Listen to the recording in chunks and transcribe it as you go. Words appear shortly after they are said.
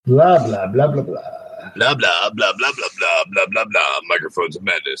Blah, blah, blah, blah, blah. Blah, blah, blah, blah, blah, blah, blah, blah, blah. Microphones of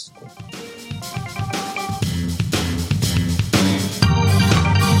Madness.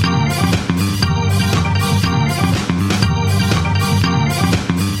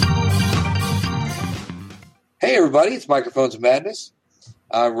 Hey, everybody, it's Microphones of Madness.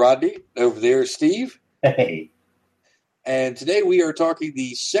 I'm Rodney. Over there is Steve. Hey. And today we are talking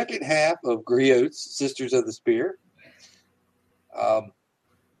the second half of Griot's Sisters of the Spear.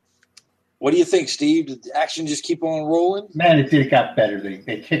 What do you think, Steve? Did the action just keep on rolling? Man, it got better.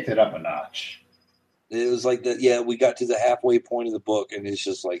 They kicked it up a notch. It was like that. Yeah, we got to the halfway point of the book, and it's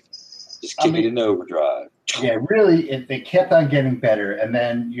just like, just kick it in overdrive. Yeah, really, they kept on getting better. And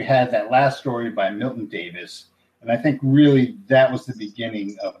then you had that last story by Milton Davis. And I think really that was the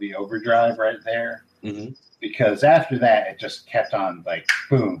beginning of the overdrive right there. Mm-hmm. Because after that, it just kept on like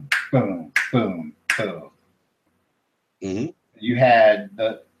boom, boom, boom, boom. Mm-hmm. You had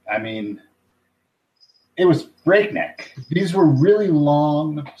it was breakneck. These were really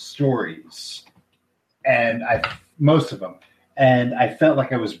long stories, and most of them, and I felt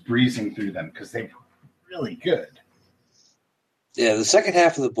like I was breezing through them because they were really good. Yeah, the second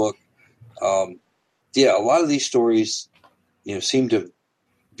half of the book, a lot of these stories, seem to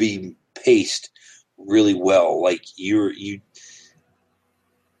be paced really well. Like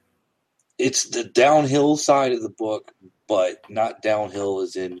it's the downhill side of the book, but not downhill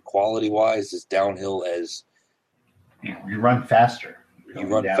as in quality wise. It's downhill as you run faster. You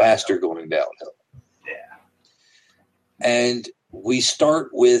run faster going downhill. Yeah. And we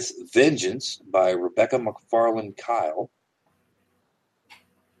start with Vengeance by Rebecca McFarlane Kyle.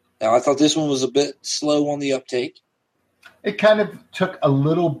 Now, I thought this one was a bit slow on the uptake. It kind of took a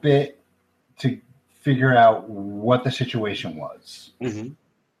little bit to figure out what the situation was. Mm-hmm.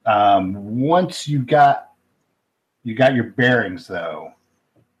 Once you got your bearings, though,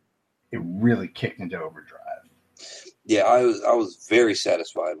 it really kicked into overdrive. Yeah, I was very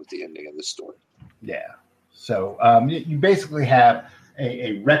satisfied with the ending of this story. Yeah. So you basically have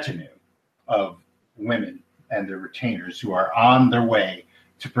a retinue of women and their retainers who are on their way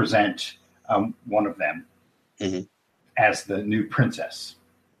to present one of them mm-hmm. as the new princess.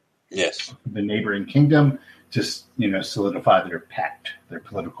 Yes. The neighboring kingdom to solidify their pact, their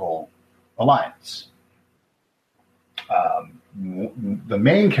political alliance. The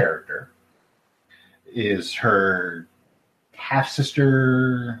main character is her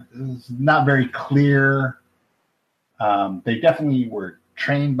half-sister. It's not very clear. They definitely were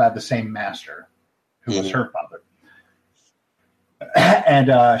trained by the same master, who was her father.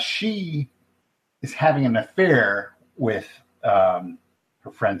 And she is having an affair with her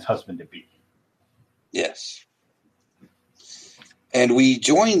friend's husband-to-be. Yes. And we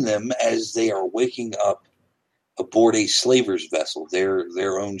join them as they are waking up aboard a slaver's vessel.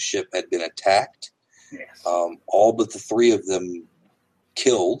 Their own ship had been attacked. Yes. All but the three of them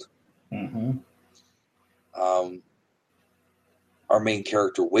killed. Mm-hmm. Our main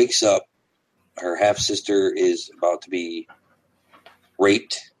character wakes up. Her half-sister is about to be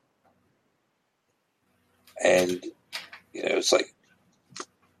raped. And, it's like,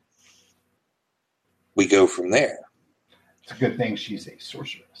 we go from there. It's a good thing she's a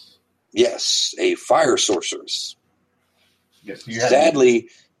sorceress. Yes, a fire sorceress. Yes, sadly,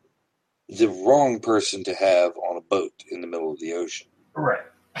 the wrong person to have on a boat in the middle of the ocean. Right.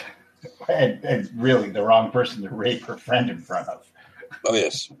 And really the wrong person to rape her friend in front of. Oh,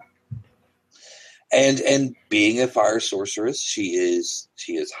 yes. And being a fire sorceress, she is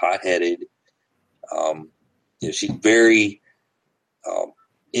hot-headed. She's very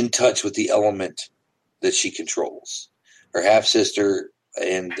in touch with the element that she controls. Her half-sister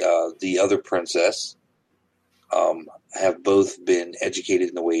and the other princess have both been educated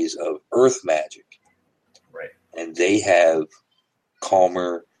in the ways of earth magic. Right. And they have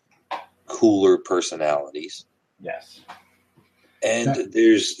calmer, cooler personalities. Yes. And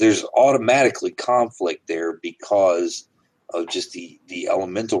there's automatically conflict there because of just the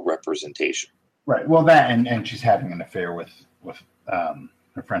elemental representation. Right. Well, that and she's having an affair with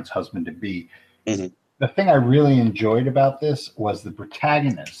her friend's husband-to-be. Mm-hmm. The thing I really enjoyed about this was the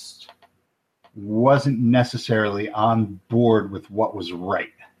protagonist wasn't necessarily on board with what was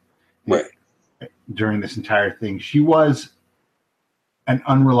right. Right. During this entire thing. She was an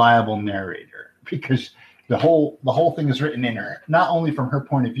unreliable narrator because the whole thing is written in her, not only from her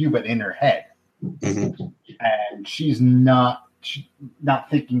point of view, but in her head. Mm-hmm. And she's not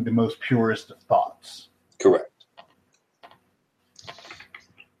thinking the most purest of thoughts. Correct.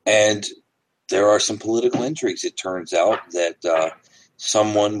 And there are some political intrigues. It turns out that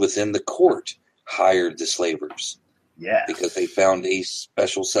someone within the court hired the slavers. Yes. because they found a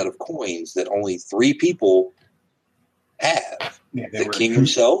special set of coins that only 3 people have. Yeah, they The were king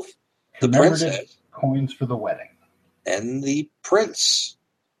himself, the commemorative princess, coins for the wedding. and the prince.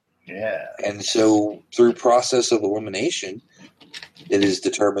 Yeah. And so through process of elimination, it is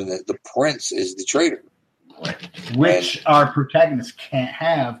determined that the prince is the traitor. Which our protagonist can't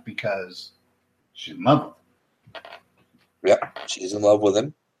have because she's in love with him. Yep, she's in love with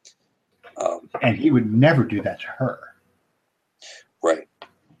him. And he would never do that to her. Right.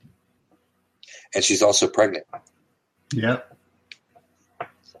 And she's also pregnant. Yep.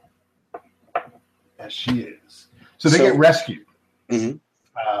 Yes, she is. So they get rescued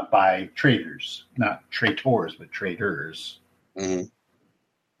by traitors. Not traitors, but traitors. Mm-hmm.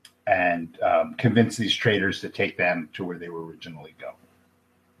 And convince these traitors to take them to where they were originally going.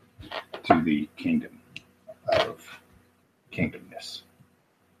 To the kingdom of kingdomness.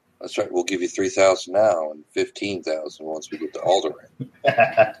 That's right. We'll give you 3,000 now and 15,000 once we get to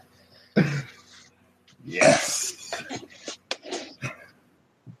Alderaan. Yes.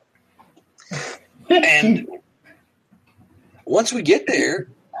 And once we get there,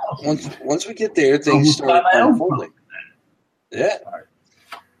 things start unfolding. Yeah.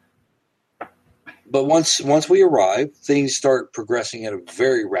 But once we arrive, things start progressing at a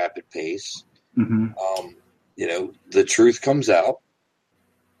very rapid pace. Mm-hmm. The truth comes out.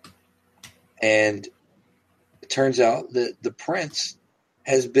 And it turns out that the prince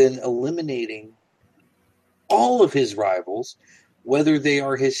has been eliminating all of his rivals, whether they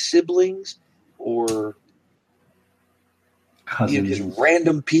are his siblings or just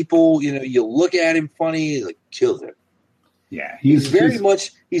random people. You look at him funny, like kill them. Yeah, he's very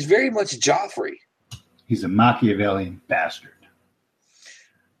much Joffrey. He's a Machiavellian bastard.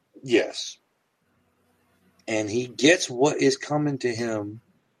 Yes, and he gets what is coming to him.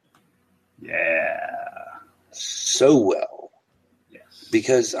 Yeah. So well. Yes.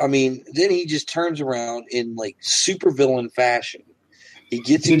 Because, then he just turns around in, like, supervillain fashion. He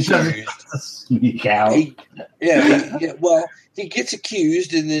gets accused. Sneak out. He gets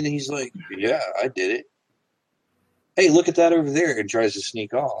accused, and then he's like, yeah, I did it. Hey, look at that over there, and tries to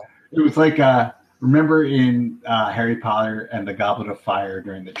sneak off. It was like, remember in Harry Potter and the Goblet of Fire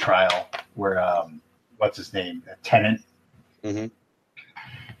during the trial where, what's his name? Tennant? Mm-hmm.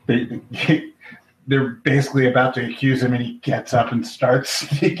 They're basically about to accuse him, and he gets up and starts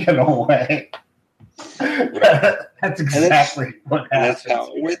sneaking away. That's exactly what happened. That's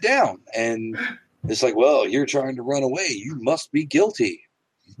how it went down. And it's like, well, you're trying to run away. You must be guilty.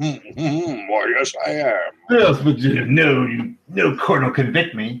 Well, yes, I am. Yes, but no court will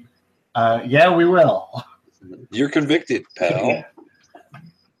convict me. Yeah, we will. You're convicted, pal. Yeah.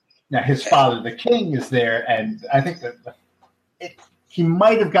 Now, his father, the king, is there, and I think that he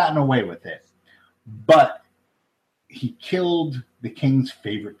might have gotten away with it, but he killed the king's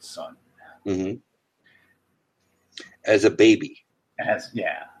favorite son. Mm-hmm. As a baby.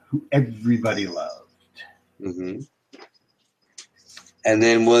 Who everybody loved. Mm-hmm. And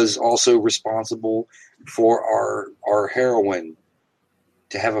then was also responsible for our heroine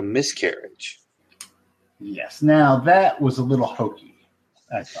to have a miscarriage. Yes. Now, that was a little hokey,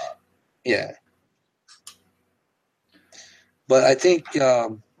 I thought. Yeah. But I think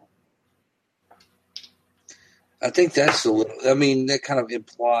that's a little. That kind of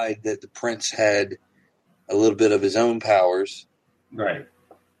implied that the prince had a little bit of his own powers, right?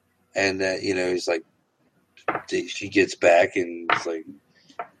 And that he's like, she gets back and it's like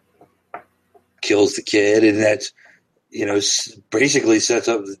kills the kid, and that's basically sets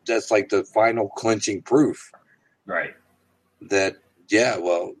up. That's like the final clinching proof, right? That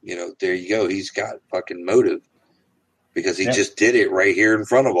there you go. He's got fucking motive. Because he just did it right here in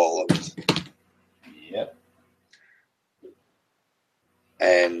front of all of us. Yep.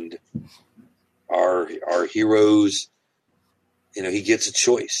 And our heroes, he gets a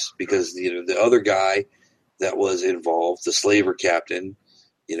choice because the other guy that was involved, the slaver captain,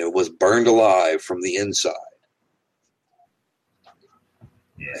 was burned alive from the inside.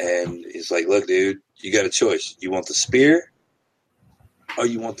 Yeah. And he's like, look, dude, you got a choice. You want the spear or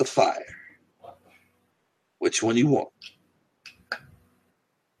you want the fire? Which one you want?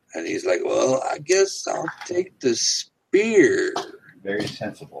 And he's like, well, I guess I'll take the spear. Very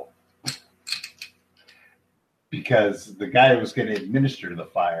sensible. Because the guy who was going to administer the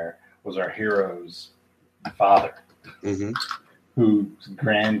fire was our hero's father, whose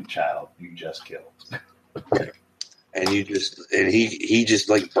grandchild you just killed. And he just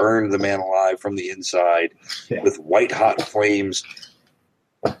like burned the man alive from the inside with white hot flames.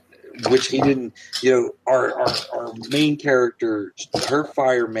 Which he didn't, our main character, her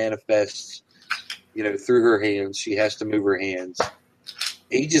fire manifests through her hands. She has to move her hands.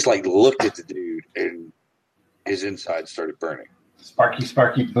 He just like looked at the dude, and his inside started burning. Sparky,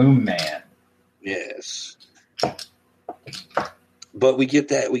 Sparky, Boom Man. Yes. But we get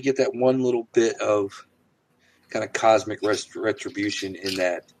that one little bit of kind of cosmic retribution in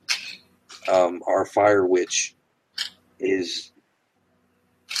that our fire witch is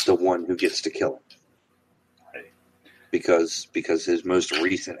the one who gets to kill him. Right. Because his most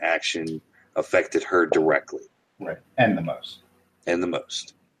recent action affected her directly. Right. And the most.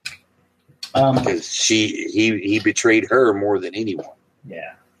 Because he betrayed her more than anyone.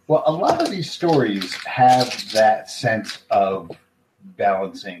 Yeah. Well, a lot of these stories have that sense of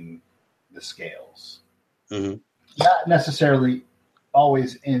balancing the scales. Mm-hmm. Not necessarily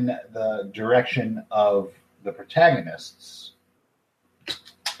always in the direction of the protagonists.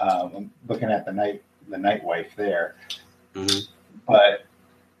 I'm looking at the night wife there. Mm-hmm. But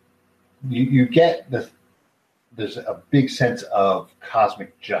you get there's a big sense of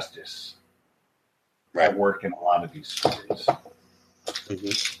cosmic justice at work in a lot of these stories.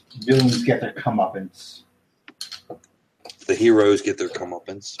 Mm-hmm. Villains get their comeuppance. The heroes get their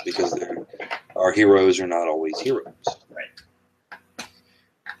comeuppance because our heroes are not always heroes. Right.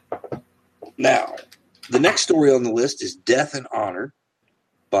 Now, the next story on the list is Death and Honor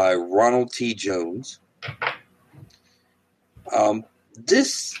by Ronald T. Jones.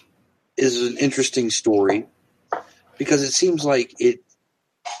 This is an interesting story because it seems like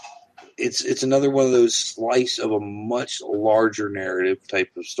it's another one of those slice of a much larger narrative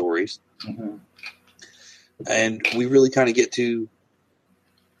type of stories. Mm-hmm. And we really kind of get to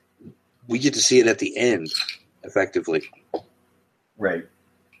see it at the end, effectively. Right.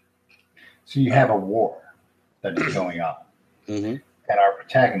 So you have a war that is going on. Mm-hmm. And our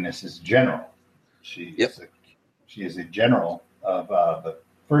protagonist is general. She is a general of the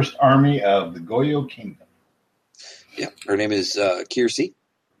First Army of the Goyo Kingdom. Yep. Her name is Kiersey.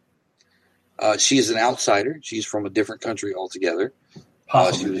 She is an outsider. She's from a different country altogether.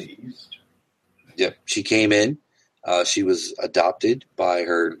 Possibly the East. Yep. She came in. She was adopted by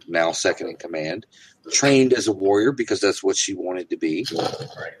her now second in command, trained as a warrior because that's what she wanted to be.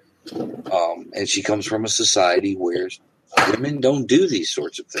 Right. And she comes from a society where women don't do these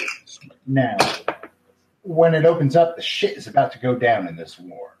sorts of things. Now, when it opens up, the shit is about to go down in this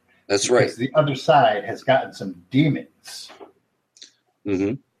war. That's right. Because the other side has gotten some demons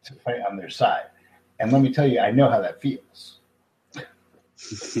mm-hmm. to fight on their side. And let me tell you, I know how that feels.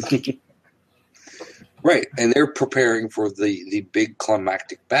 Right. And they're preparing for the big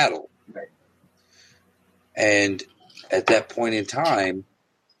climactic battle. Right. And at that point in time,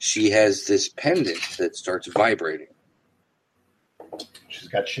 she has this pendant that starts vibrating. She's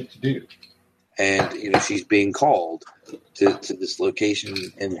got shit to do. And, she's being called to this location,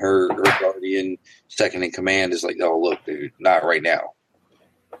 and her guardian second in command is like, oh, look, dude, not right now.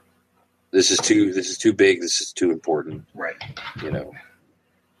 This is too big. This is too important. Right.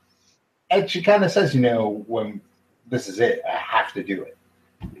 And she kind of says, when this is it, I have to do it.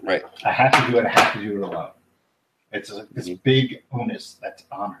 Right. I have to do it. I have to do it alone. It's this big onus that's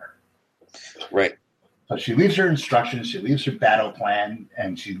on her. Right. So she leaves her instructions, she leaves her battle plan,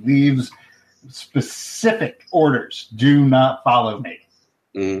 and she leaves specific orders. Do not follow me.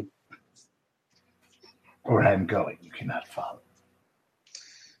 Mm-hmm. Where I'm going, you cannot follow.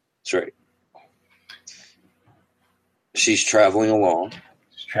 That's right. She's traveling along.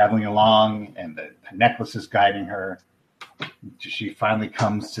 And the necklace is guiding her. She finally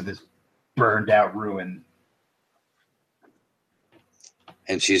comes to this burned out ruin.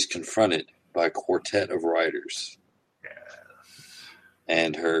 And she's confronted by a quartet of riders. Yes.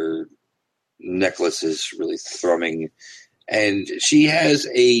 And her necklace is really thrumming. And she has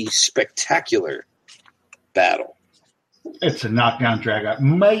a spectacular battle. It's a knockdown, drag out.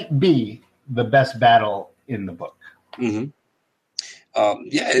 Might be the best battle in the book. Mm-hmm.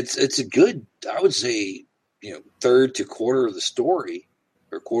 It's a good, I would say, third to quarter of the story,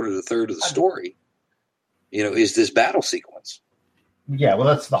 or quarter to third of the story, is this battle sequence. Yeah, well,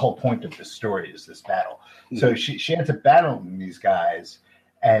 that's the whole point of this story, is this battle. Mm-hmm. So she ends up battling these guys,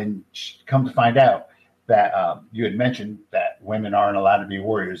 and she come to find out that you had mentioned that women aren't allowed to be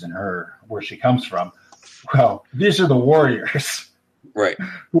warriors in where she comes from. Well, these are the warriors, right,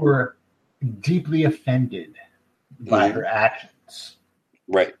 who are deeply offended by her actions.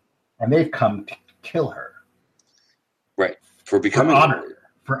 Right. And they've come to kill her. Right. For becoming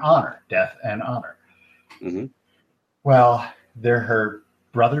for honor, death, and honor. Mm-hmm. Well, they're her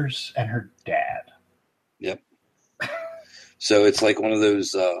brothers and her dad. Yep. So it's like one of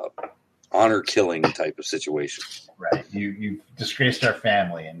those honor killing type of situations. Right. You've disgraced our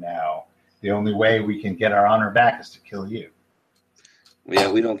family, and now The only way we can get our honor back is to kill you.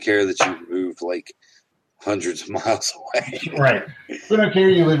 Yeah, we don't care that you moved like hundreds of miles away. Right. We don't care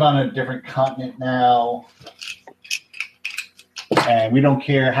you live on a different continent now. And we don't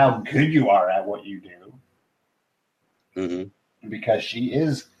care how good you are at what you do. Mm-hmm. Because she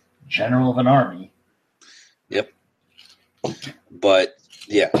is general of an army. Yep. But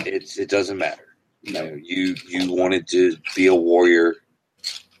yeah, it doesn't matter. You wanted to be a warrior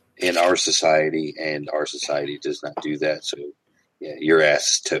in our society, and our society does not do that. So yeah, your ass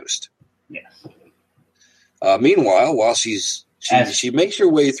is toast. Yes. Meanwhile, while she makes her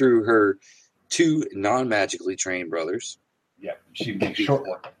way through her 2 non-magically trained brothers. Yep, she makes short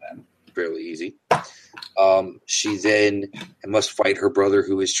work of them. Fairly easy. She then must fight her brother,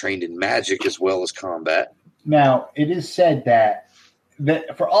 who is trained in magic as well as combat. Now, it is said that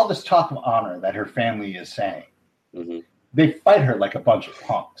for all this talk of honor that her family is saying, mm-hmm. they fight her like a bunch of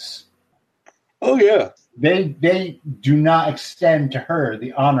punks. Oh, yeah. They do not extend to her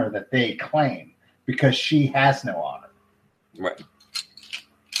the honor that they claim because she has no honor. Right.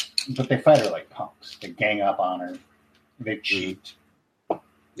 But they fight her like punks. They gang up on her. They cheat.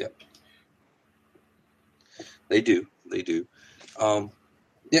 Yep. They do.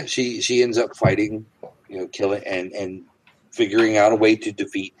 Yeah, she ends up fighting, killing and figuring out a way to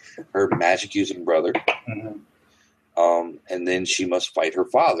defeat her magic using brother. Mm-hmm. And then she must fight her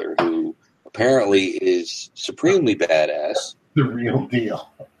father, who apparently is supremely badass. The real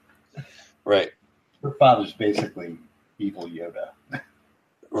deal. Right. Her father's basically evil Yoda.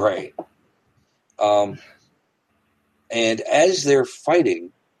 Right. And as they're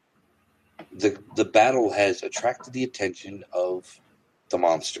fighting, the battle has attracted the attention of the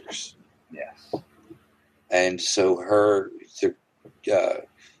monsters. Yes. And so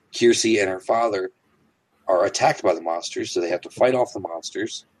Kiersey and her father are attacked by the monsters, so they have to fight off the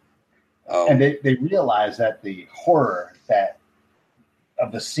monsters. And they realize that the horror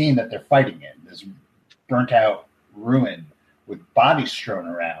of the scene that they're fighting in, this burnt out ruin with bodies strewn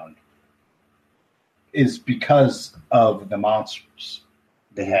around, is because of the monsters.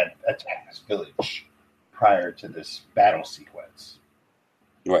 They had attacked this village prior to this battle sequence.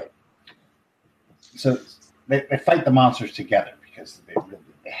 Right. So they fight the monsters together because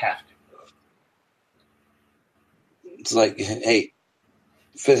they have to. It's like, hey,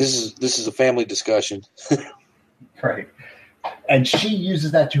 this is a family discussion. Right. And she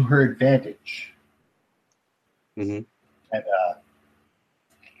uses that to her advantage. Mm-hmm. And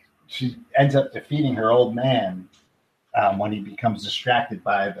she ends up defeating her old man when he becomes distracted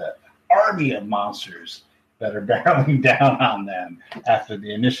by the army of monsters that are barreling down on them after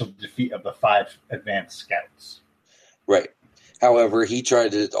the initial defeat of the 5 advanced scouts. Right. However, he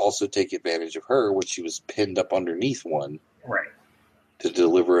tried to also take advantage of her when she was pinned up underneath one. Right. To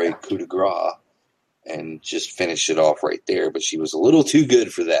deliver a coup de grace and just finish it off right there. But she was a little too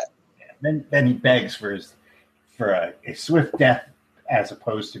good for that. Yeah. Then he begs for a swift death as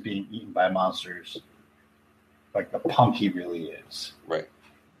opposed to being eaten by monsters like the punk he really is. Right.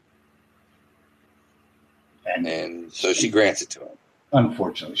 And so she grants it to him.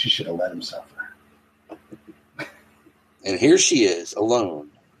 Unfortunately, she should have let him suffer. And here she is,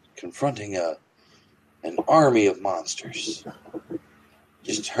 alone, confronting an army of monsters.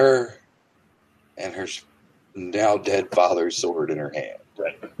 Just her and her now dead father's sword in her hand.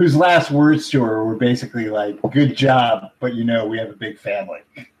 Right. Whose last words to her were basically like, "Good job, but we have a big family."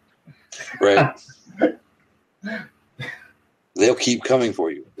 Right. They'll keep coming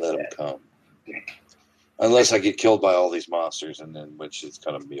for you. Let them come. Unless I get killed by all these monsters, and then which is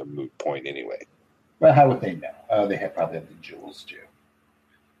going to be a moot point anyway. Well, how would they know? Oh, they probably have the jewels too.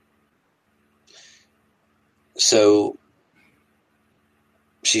 So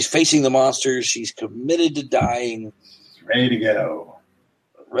she's facing the monsters. She's committed to dying. She's ready to go.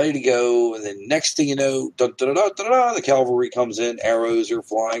 And then next thing you know, the cavalry comes in. Arrows are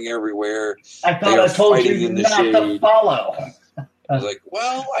flying everywhere. I thought I told you not to follow. I was like,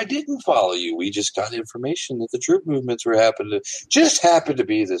 well, I didn't follow you. We just got information that the troop movements were happened to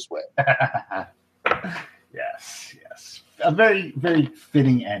be this way. Yes. A very, very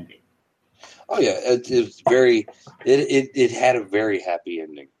fitting ending. Oh yeah, it's very. It had a very happy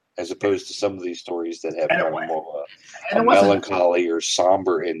ending, as opposed to some of these stories that have more a melancholy or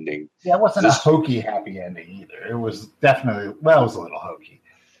somber ending. Yeah, it wasn't a hokey happy ending either. It was definitely it was a little hokey.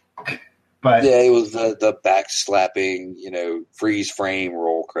 But yeah, it was the backslapping, freeze frame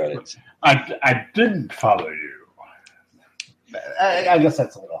roll credits. I didn't follow you. I guess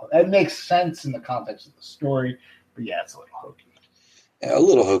that's a little. It makes sense in the context of the story, but yeah, it's a little hokey. Yeah, a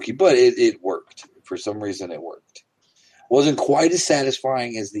little hokey, but it worked. For some reason, it worked. Wasn't quite as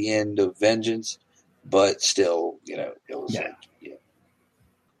satisfying as the end of Vengeance, but still, it was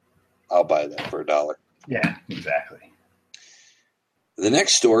I'll buy that for $1. Yeah, exactly. The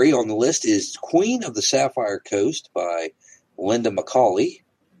next story on the list is Queen of the Sapphire Coast by Linda McCauley.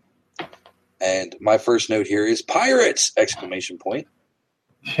 And my first note here is pirates! !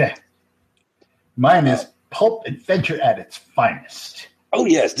 Yeah. Mine is pulp adventure at its finest. Oh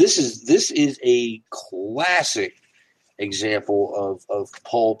yes, this is a classic example of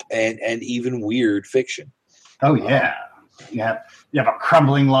pulp and even weird fiction. Oh yeah. You have a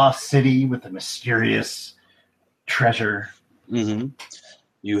crumbling lost city with a mysterious treasure. Mm-hmm.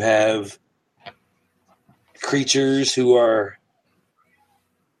 You have creatures who are,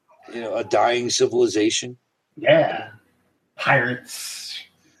 a dying civilization. Yeah. Pirates.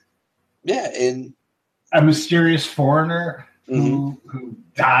 Yeah, and a mysterious foreigner who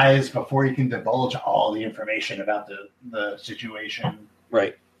dies before he can divulge all the information about the situation.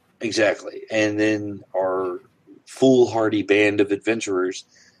 Right. Exactly. And then our foolhardy band of adventurers.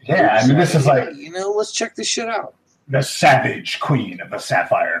 Yeah, I mean, this is like... let's check this shit out. The savage queen of the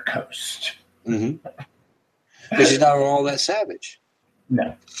Sapphire Coast. Mm-hmm. Because she's not all that savage.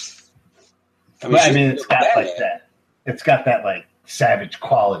 No. I mean, it's got like that. It's got that, like, savage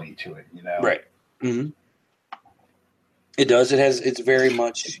quality to it, Right. Mm-hmm. It does. It's very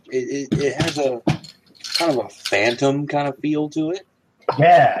much... It has a kind of a phantom kind of feel to it.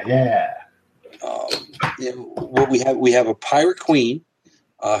 Yeah. What we have a pirate queen.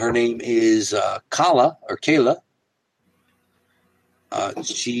 Her name is Kayla.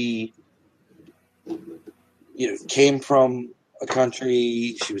 She, came from a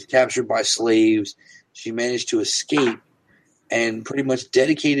country. She was captured by slaves. She managed to escape and pretty much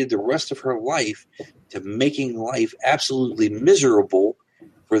dedicated the rest of her life to making life absolutely miserable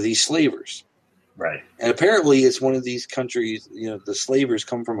for these slavers. Right. And apparently it's one of these countries, the slavers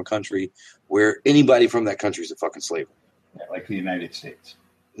come from a country where anybody from that country is a fucking slaver. Yeah, like the United States.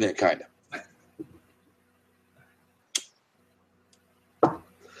 Yeah, kind of.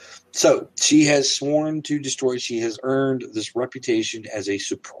 So she has sworn to destroy. She has earned this reputation as a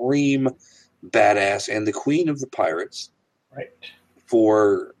supreme badass and the queen of the pirates. Right.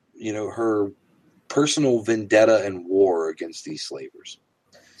 For, her personal vendetta and war against these slavers.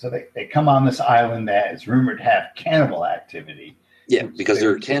 So they come on this island that is rumored to have cannibal activity. Yeah, because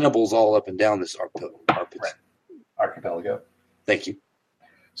there are cannibals all up and down this archipelago. Thank you.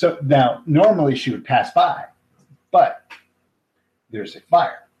 So now, normally she would pass by, but there's a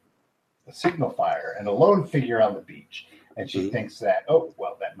fire, a signal fire, and a lone figure on the beach. And she thinks that,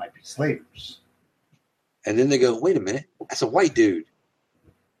 that might be slavers. And then they go, wait a minute, that's a white dude.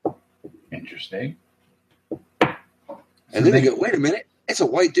 Interesting. And then they go, wait a minute, it's a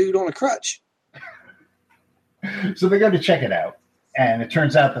white dude on a crutch. So they go to check it out. And it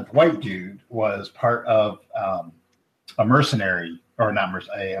turns out that the white dude was part of a mercenary, or not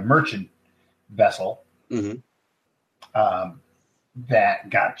mercenary, a merchant vessel that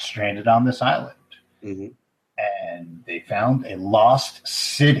got stranded on this island. Mm-hmm. And they found a lost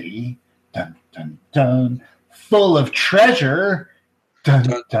city, dun, dun, dun, full of treasure, dun,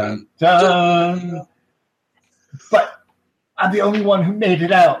 dun, dun, dun. But I'm the only one who made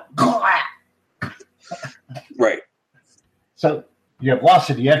it out. Right. So you have lost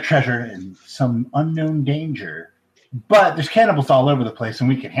city, you have treasure, and some unknown danger. But there's cannibals all over the place, and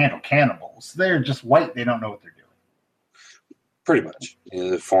we can handle cannibals. They're just white. They don't know what they're doing. Pretty much.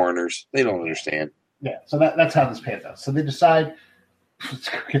 The foreigners, they don't understand. Yeah, so that's how this pans out. So they decide, let's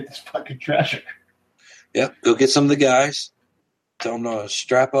go get this fucking treasure. Yep, go get some of the guys. Tell them to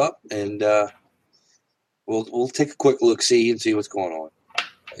strap up, and we'll take a quick look-see and see what's going on.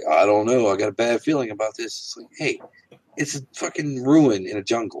 I don't know. I got a bad feeling about this. It's like, hey, it's a fucking ruin in a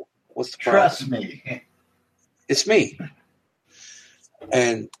jungle. What's the problem? Trust me. It's me.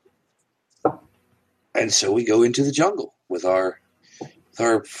 And so we go into the jungle with our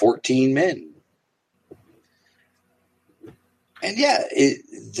 14 men. And yeah,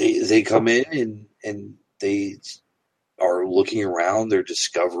 they come in and they are looking around. They're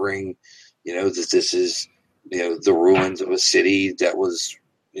discovering, that this is, the ruins of a city that was,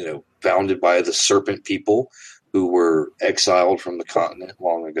 founded by the serpent people who were exiled from the continent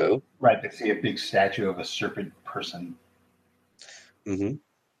long ago. Right. They see a big statue of a serpent person who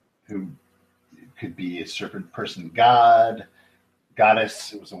could be a serpent person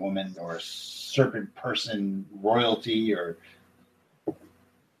goddess. It was a woman, or a serpent person royalty, or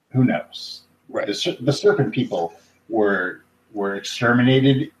who knows? Right. The serpent people were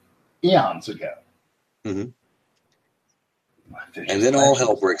exterminated eons ago. Mm-hmm. And then all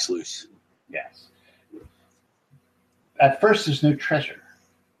hell breaks loose. Yes. at first there's no treasure.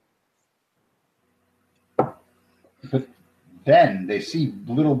 But then they see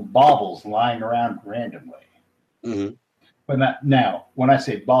little baubles lying around randomly. Mm-hmm. But not, now, when I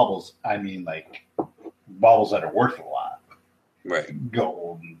say baubles, I mean like baubles that are worth a lot. Right.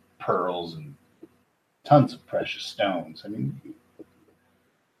 Gold and pearls and tons of precious stones. I mean,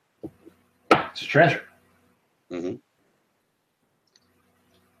 it's a treasure. Mm-hmm.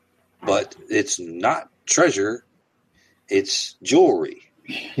 But it's not treasure. It's jewelry.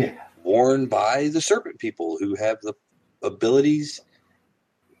 Yeah. Worn by the serpent people who have the abilities.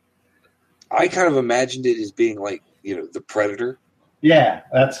 I kind of imagined it as being like, the Predator. Yeah,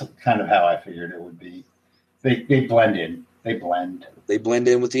 that's kind of how I figured it would be. They blend in. They blend. They blend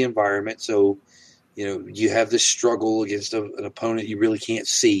in with the environment. So, you have this struggle against an opponent you really can't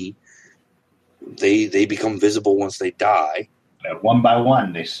see. They become visible once they die. One by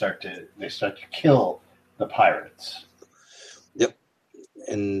one, they start to kill the pirates. Yep.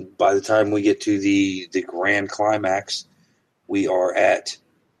 And by the time we get to the grand climax, we are at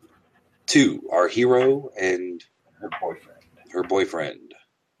 2, our hero and her boyfriend,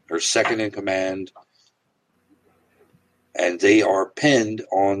 her second in command, and they are pinned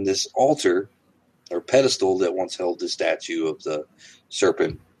on this altar or pedestal that once held the statue of the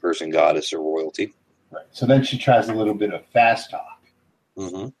serpent person, goddess, or royalty. Right. So then she tries a little bit of fast talk.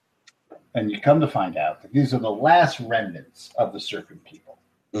 Mm-hmm. And you come to find out that these are the last remnants of the serpent people.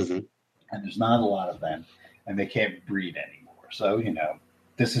 Mm-hmm. And there's not a lot of them, and they can't breed anymore. So,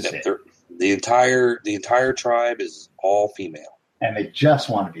 this is it. The entire tribe is all female. And they just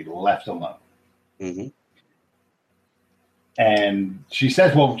want to be left alone. Mm-hmm. And she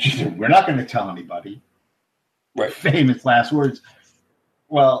says, well, we're not going to tell anybody. Right. Famous last words.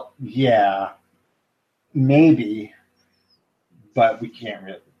 Well, yeah, maybe, but we can't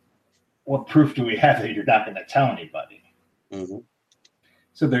really. What proof do we have that you're not going to tell anybody? Mm-hmm.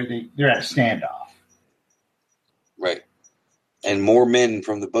 So they're at a standoff. Right. And more men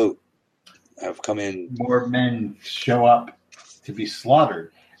from the boat have come in. More men show up to be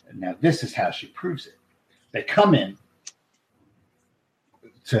slaughtered. Now, this is how she proves it. They come in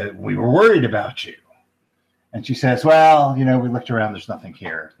to, we were worried about you. And she says, well, we looked around. There's nothing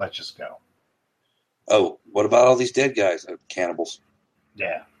here. Let's just go. Oh, what about all these dead guys? Cannibals.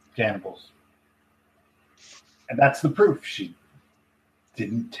 Yeah, cannibals. And that's the proof. She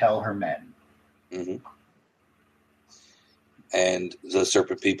didn't tell her men. Mm-hmm. And the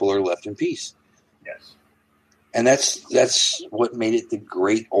serpent people are left in peace. Yes. And that's what made it the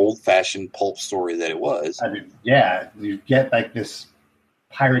great old-fashioned pulp story that it was. I mean, yeah, you get like this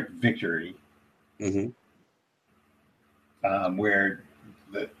pirate victory, mm-hmm. Where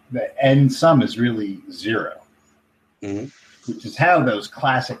the end sum is really 0, mm-hmm. which is how those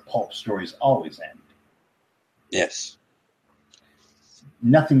classic pulp stories always end. Yes.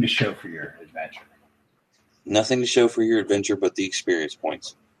 Nothing to show for your adventure. Nothing to show for your adventure but the experience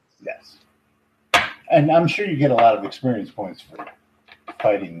points. Yes. And I'm sure you get a lot of experience points for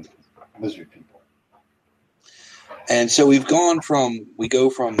fighting lizard people. And so we go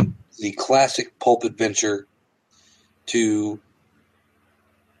from the classic pulp adventure to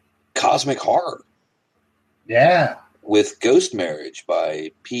cosmic horror. Yeah. With Ghost Marriage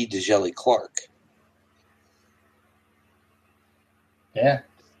by P. Djeli Clark. Yeah.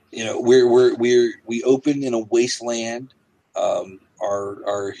 We open in a wasteland.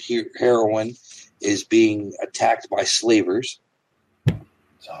 Our heroine is being attacked by slavers.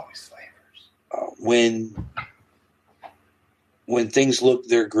 It's always slavers. When things look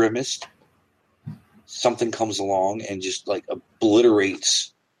their grimmest, something comes along and just like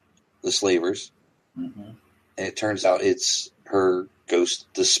obliterates the slavers. Mm-hmm. And it turns out it's her ghost,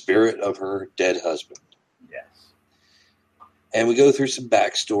 the spirit of her dead husband. Yes. And we go through some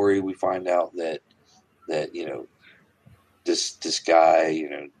backstory. We find out that this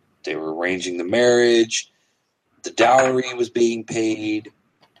guy, they were arranging the marriage. The dowry was being paid.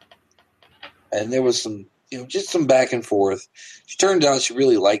 And there was some, just some back and forth. She turned out she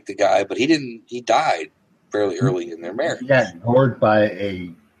really liked the guy, but he died fairly early in their marriage. Yeah, gored by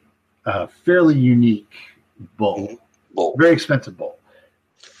a fairly unique bull. Mm-hmm. Bull. Very expensive bull.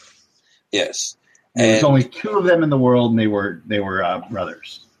 Yes. And there's only 2 of them in the world, and they were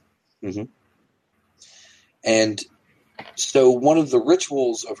brothers. Mm-hmm. And so one of the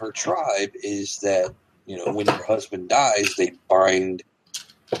rituals of her tribe is that, when your husband dies, they bind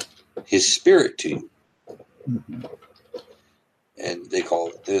his spirit to you. Mm-hmm. And they call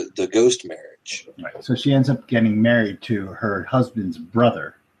it the ghost marriage. Right. So she ends up getting married to her husband's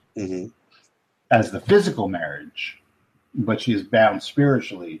brother mm-hmm. as the physical marriage, but she is bound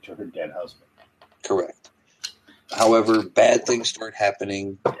spiritually to her dead husband. Correct. However, bad things start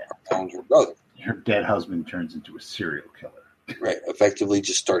happening around her brother. Her dead husband turns into a serial killer. Right. Effectively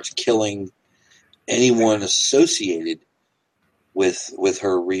just starts killing anyone associated with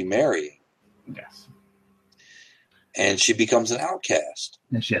her remarrying. Yes. And she becomes an outcast.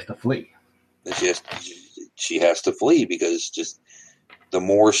 And she has to flee. And she has to flee because just the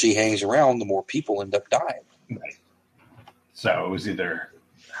more she hangs around, the more people end up dying. Right. So it was either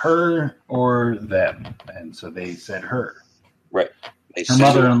her or them. And so they said her. Right.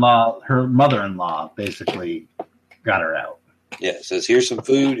 Her mother-in-law basically got her out. Yeah, it says, here's some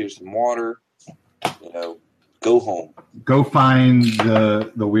food, here's some water, go home. Go find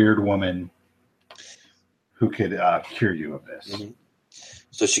the weird woman who could cure you of this. Mm-hmm.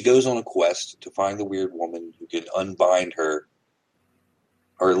 So she goes on a quest to find the weird woman who can unbind her,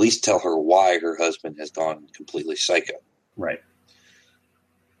 or at least tell her why her husband has gone completely psycho. Right.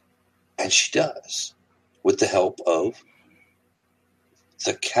 And she does, with the help of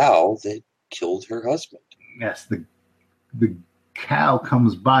the cow that killed her husband. Yes, the cow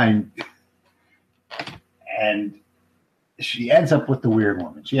comes by and she ends up with the weird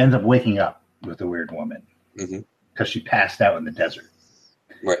woman. She ends up waking up with the weird woman because she passed out in the desert.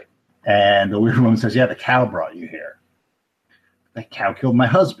 Right. And the weird woman says, yeah, the cow brought you here. That cow killed my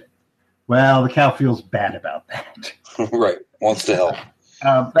husband. Well, the cow feels bad about that. Right. Wants to help.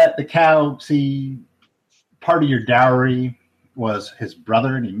 But the cow, part of your dowry was his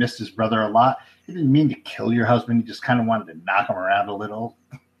brother, and he missed his brother a lot. He didn't mean to kill your husband. He just kind of wanted to knock him around a little.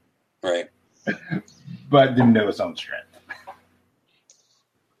 Right. But didn't know his own strength.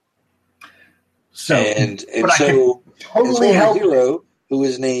 So, and so totally help a hero who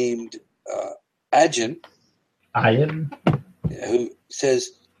is named Ajin. Ayan? Who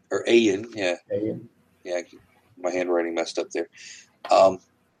says, or Ayan, yeah. Ayan. Yeah, my handwriting messed up there.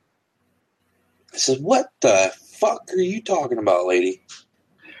 Says, what the fuck are you talking about, lady?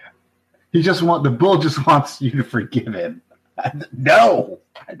 The bull just wants you to forgive him. No,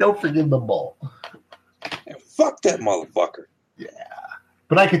 I don't forgive the bull. Yeah, fuck that motherfucker. Yeah.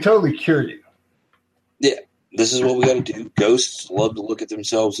 But I could totally cure you. Yeah. This is what we got to do. Ghosts love to look at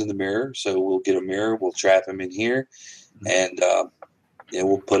themselves in the mirror, so we'll get a mirror, we'll trap him in here, and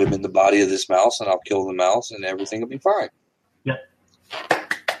we'll put him in the body of this mouse, and I'll kill the mouse, and everything will be fine. Yep.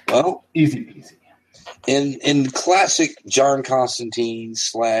 Well, easy peasy. In classic John Constantine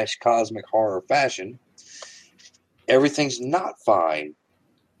 / cosmic horror fashion, everything's not fine.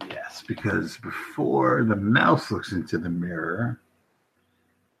 Yes, because before the mouse looks into the mirror,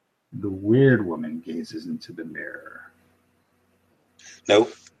 the weird woman gazes into the mirror.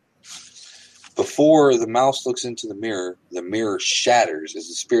 Nope. Before the mouse looks into the mirror shatters as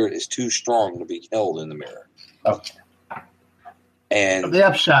the spirit is too strong to be held in the mirror. Okay. And the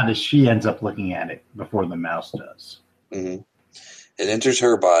upshot is she ends up looking at it before the mouse does. Mm-hmm. It enters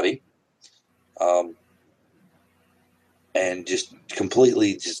her body, and just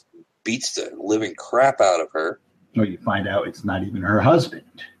completely just beats the living crap out of her. Well, you find out it's not even her husband.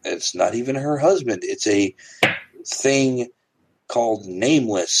 It's not even her husband. It's a thing called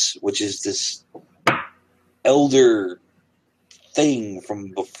Nameless, which is this elder thing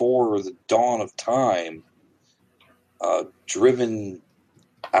from before the dawn of time, driven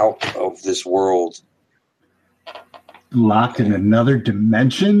out of this world. Locked in another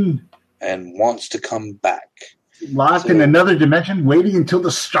dimension? And wants to come back. Locked in another dimension, waiting until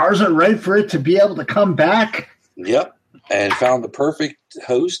the stars are right for it to be able to come back? Yep. And found the perfect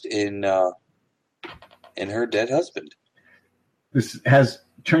host in her dead husband. This has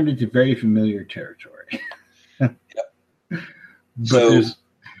turned into very familiar territory. Yep.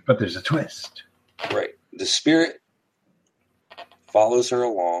 But there's a twist. Right. The spirit follows her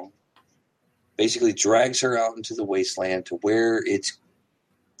along, basically drags her out into the wasteland to where its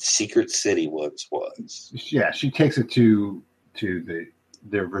secret city once was. Yeah, she takes it to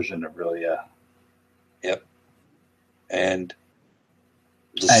their version of Rilia. Yep. And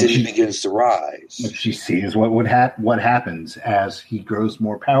the city begins to rise. She sees what happens as he grows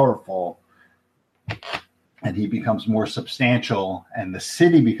more powerful and he becomes more substantial and the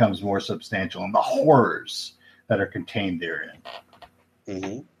city becomes more substantial and the horrors that are contained therein.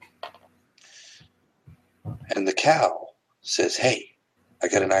 Mm-hmm. And the cow says, hey, I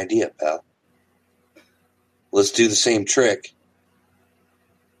got an idea, pal. Let's do the same trick.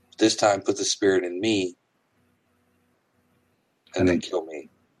 This time put the spirit in me and then kill me.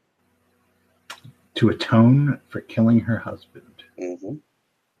 To atone for killing her husband. Mm-hmm.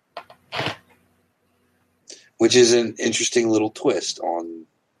 Which is an interesting little twist on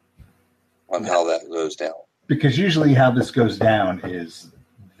how that goes down. Because usually how this goes down is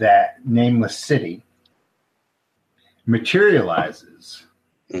that nameless city materializes,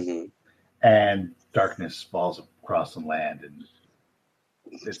 Mm-hmm. and darkness falls across the land, and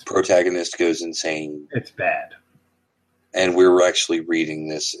The protagonist goes insane. it's bad. And we're actually reading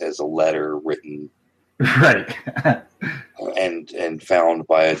this as a letter written Right. and found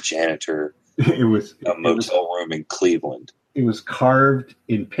by a janitor It was in a motel room in Cleveland. It was carved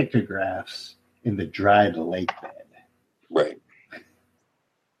in pictographs in the dried lake bed. Right.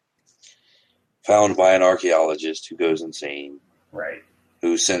 Found by an archaeologist who goes insane. Right.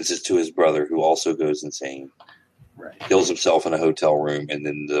 Who sends it to his brother, who also goes insane. Right. Kills himself in a hotel room, and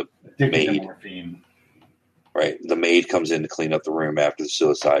then the maid. Morphine. Right. The maid comes in to clean up the room after the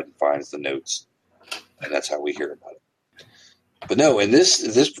suicide and finds the notes. And that's how we hear about it. But no, in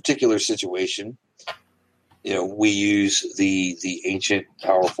this particular situation, we use the ancient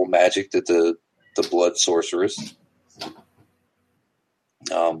powerful magic that the blood sorceress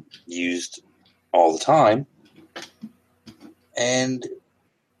used all the time, and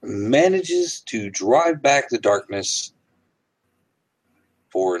manages to drive back the darkness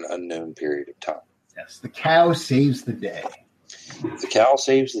for an unknown period of time. Yes, the cow saves the day. The cow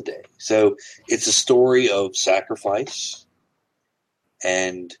saves the day. So it's a story of sacrifice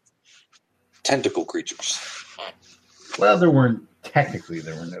and tentacle creatures. Well, there were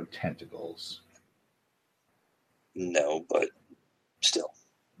no tentacles. No, but still.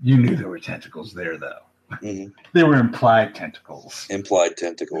 You knew there were tentacles there, though. Mm-hmm. They were implied tentacles. Implied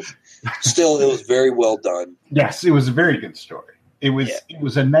tentacles. Still, it was very well done. Yes, it was a very good story. It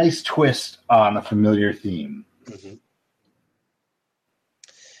was a nice twist on a familiar theme. Mm-hmm.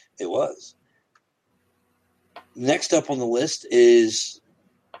 It was. Next up on the list is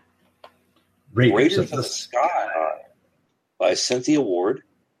Raiders of the Sky by Cynthia Ward.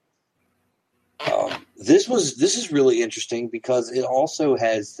 This is really interesting because it also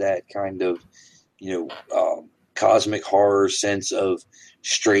has that kind of cosmic horror sense of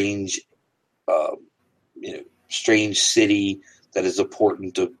strange city that is a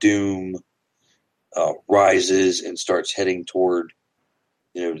portent of doom rises and starts heading toward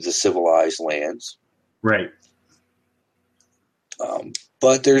the civilized lands. Right.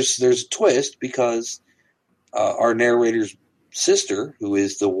 But there's a twist because our narrator's sister, who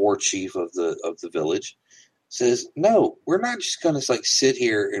is the war chief of the village, says, "No, we're not just going to sit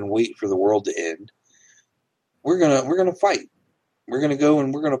here and wait for the world to end. We're gonna fight. We're gonna go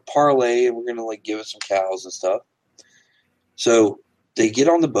and we're gonna parlay and we're gonna give it some cows and stuff." So they get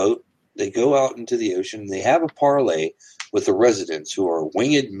on the boat, they go out into the ocean, and they have a parlay with the residents who are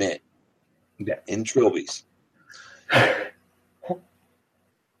winged men in trilbies.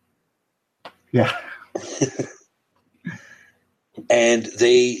 Yeah. And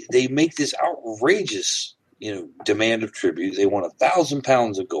they make this outrageous, demand of tribute. They want 1,000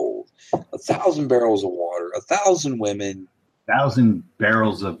 pounds of gold, 1,000 barrels of water, 1,000 women, 1,000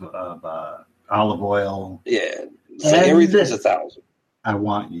 barrels of olive oil. Yeah, it's everything's 1,000. I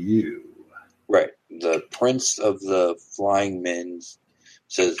want you. Right. The prince of the flying men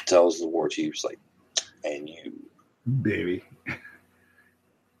tells the war chiefs, and you, baby,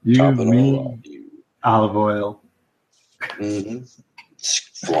 you, me, all you, olive oil. Mm-hmm.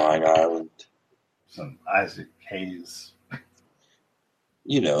 Flying Island. Some Isaac Hayes.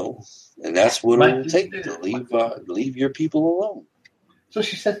 And that's what it'll take to leave your people alone. So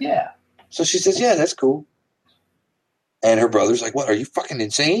she said, yeah. Yeah, that's cool. And her brother's like, what, are you fucking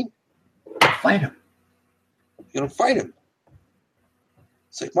insane? Fight him. You're going to fight him.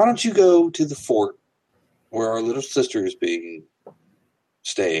 It's like, why don't you go to the fort where our little sister is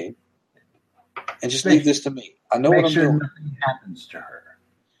staying and just leave this to me. I know what I'm doing. Nothing happens to her.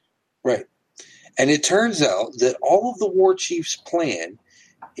 Right. And it turns out that all of the war chief's plan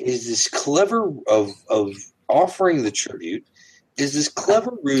is this clever of offering the tribute is this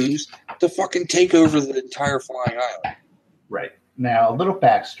clever ruse to fucking take over the entire flying island. Right. Now, a little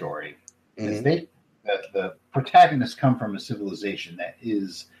backstory. Mm-hmm. The protagonists come from a civilization that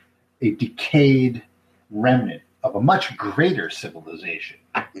is a decayed remnant of a much greater civilization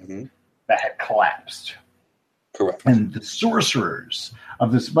that had collapsed. Correct. And the sorcerers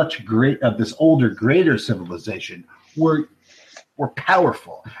of this older, greater civilization were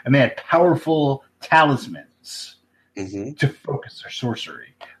powerful, and they had powerful talismans to focus their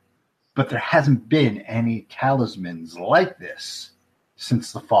sorcery. But there hasn't been any talismans like this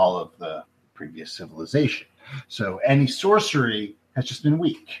since the fall of the previous civilization. So any sorcery has just been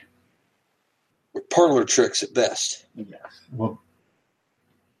weak. Parlor tricks at best. Yes. Well,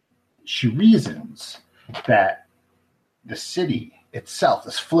 she reasons that the city itself,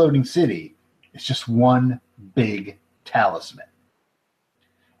 this floating city, is just one big talisman.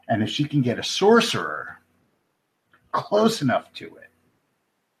 And if she can get a sorcerer close enough to it,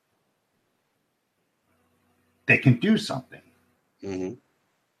 they can do something. Mm-hmm.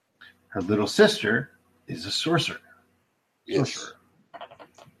 Her little sister is a sorcerer. Yes.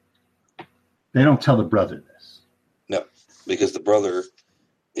 They don't tell the brother this. No, because the brother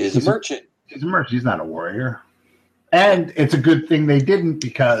is a merchant. He's a merchant. He's not a warrior. And it's a good thing they didn't,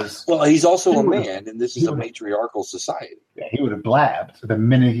 because... Well, he's also a man, and this is a matriarchal society. Yeah, he would have blabbed the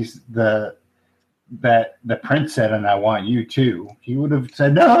minute the prince said, "And I want you too." He would have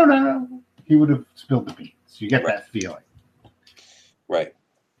said, "No." He would have spilled the beans. You get that feeling. Right.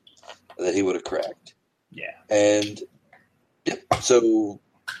 That he would have cracked. Yeah. And so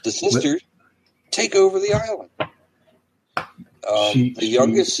the sisters take over the island. The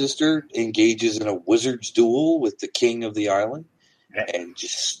youngest sister engages in a wizard's duel with the king of the island and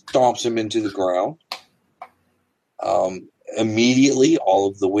just stomps him into the ground. Immediately, all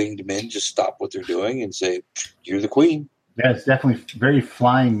of the winged men just stop what they're doing and say, "You're the queen." Yeah, it's definitely very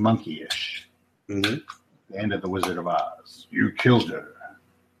flying monkey-ish. Mm-hmm. The end of The Wizard of Oz. You killed her.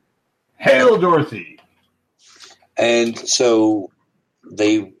 Hail, Dorothy! And so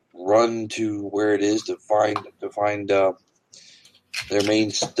they run to where it is to find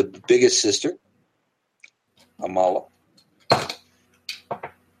the biggest sister, Amala,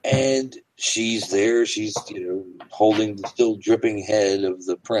 and she's there. She's holding the still dripping head of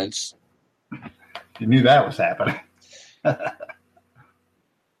the prince. You knew that was happening.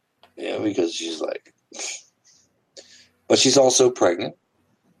 Yeah, because she's like, but she's also pregnant,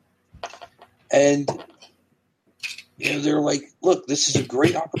 and they're like, "Look, this is a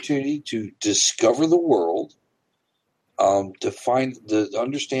great opportunity to discover the world." To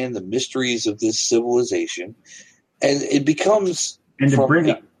understand the mysteries of this civilization, and it becomes a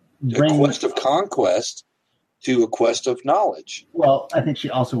quest of conquest to a quest of knowledge. Well, I think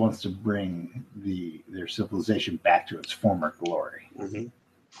she also wants to bring their civilization back to its former glory. Mm-hmm.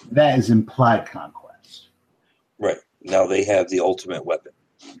 That is implied conquest. Right. Now they have the ultimate weapon,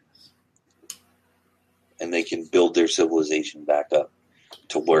 and they can build their civilization back up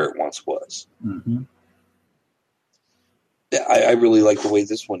to where it once was. Mm-hmm. I really like the way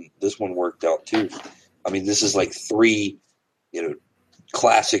this one worked out too. I mean, this is like 3,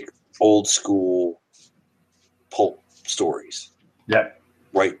 classic old school pulp stories. Yep.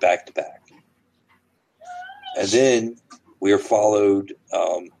 Right back to back. And then we are follow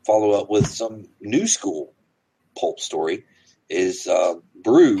up with some new school pulp story is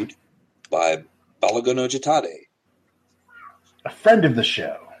Brood by Balagon Ojitade. A friend of the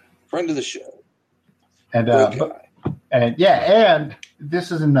show. And and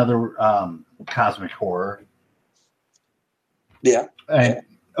this is another cosmic horror. Yeah. And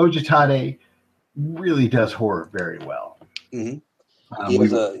Ojitade really does horror very well. Mm-hmm.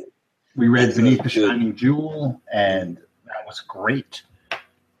 We read Beneath the Shining Jewel, and that was great.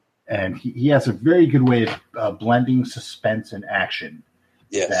 And he has a very good way of blending suspense and action.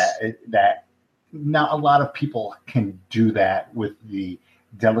 Yes. That not a lot of people can do that with the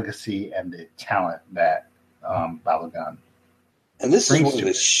delicacy and the talent that Balagon. And this is one of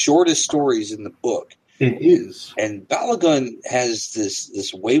the shortest stories in the book. It is. And Balagon has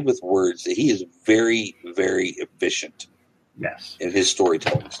this way with words that he is very, very efficient. Yes. In his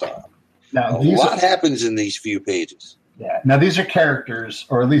storytelling style. Now, a lot happens in these few pages. Yeah. Now, these are characters,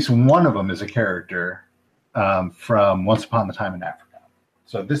 or at least one of them is a character from Once Upon a Time in Africa.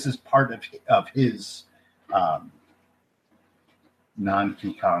 So this is part of his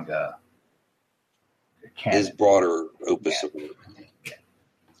non-Kikanga canon. His broader opus of work. Yeah.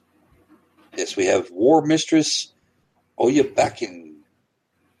 Yes, we have War Mistress Oya Bakin.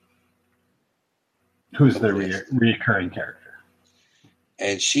 Who's the reoccurring character.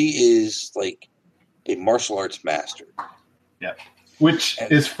 And she is like a martial arts master. Yeah. Which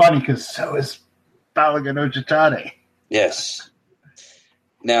is funny because so is Balagon Ojitade. Yes.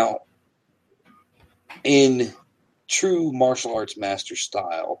 Now, in true martial arts master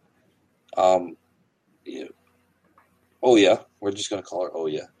style, Oya, we're just going to call her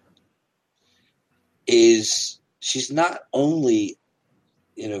Oya, she's not only,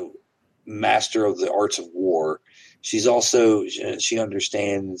 master of the arts of war, she's also, she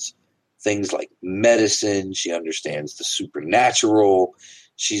understands things like medicine. She understands the supernatural.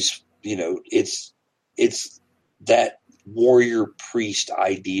 She's, it's that warrior priest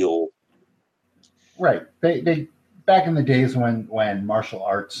ideal. Right. They back in the days when martial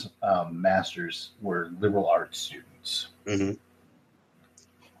arts masters were liberal arts students. Mm-hmm.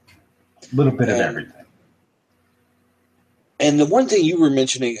 A little bit of everything. And the one thing you were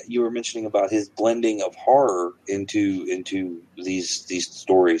mentioning about his blending of horror into these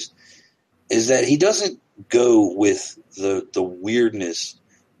stories is that he doesn't go with the weirdness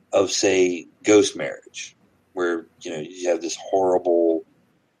of, say, Ghost Marriage, where you have this horrible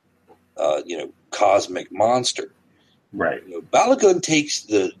cosmic monster. Right. Bala Gun takes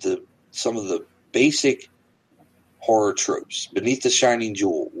the some of the basic horror tropes. Beneath the Shining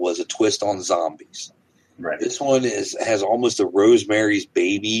Jewel was a twist on zombies. Right. This one has almost a Rosemary's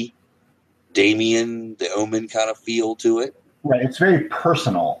Baby, Damien the Omen kind of feel to it. Right. It's very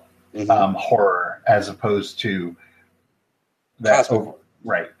personal horror as opposed to that.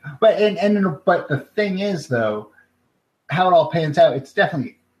 Right. But but the thing is, though, how it all pans out, it's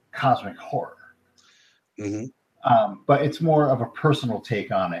definitely cosmic horror. Mm-hmm. But it's more of a personal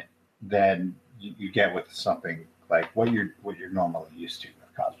take on it than you get with something like what you're normally used to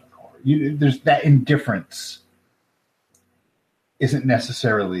with cosmic horror. There's that indifference isn't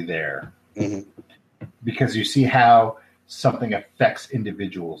necessarily there because you see how something affects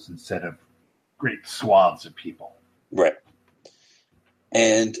individuals instead of great swaths of people. Right.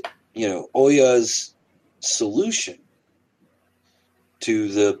 And, Oya's solution to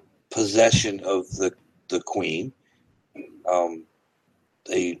the possession of the queen,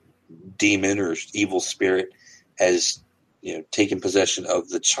 a demon or evil spirit has, taken possession of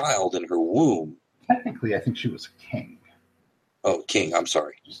the child in her womb. Technically, I think she was a king. Oh, king. I'm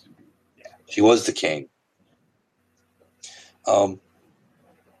sorry. Yeah. She was the king.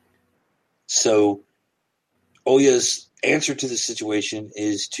 So Oya's answer to the situation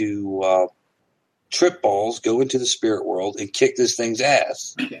is to trip balls, go into the spirit world, and kick this thing's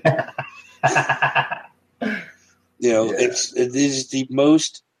ass. It is the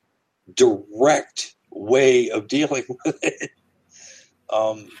most direct way of dealing with it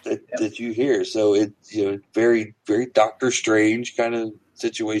that you hear. So it's very, very Doctor Strange kind of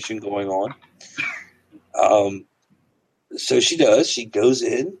situation going on. So she does. She goes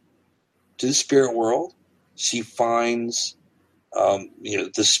in to the spirit world. She finds,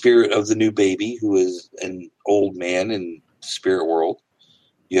 the spirit of the new baby, who is an old man in the spirit world.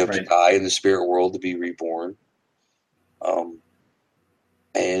 You have to die in the spirit world to be reborn.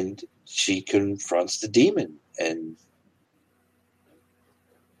 And she confronts the demon and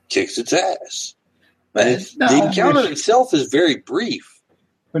kicks its ass. But the encounter itself is very brief.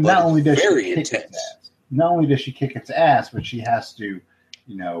 But not only does very she kick intense. Its ass, not only does she kick its ass, but she has to,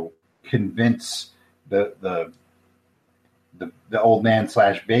 convince the old man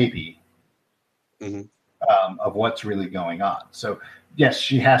 / baby of what's really going on. So yes,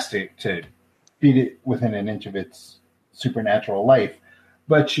 she has to feed it within an inch of its supernatural life,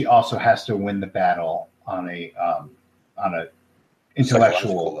 but she also has to win the battle on a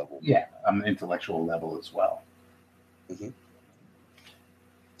intellectual level. Yeah, on an intellectual level as well. Mm-hmm.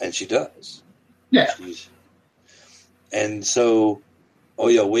 And she does. Yeah. And so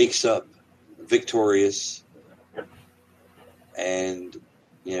Oya wakes up victorious, and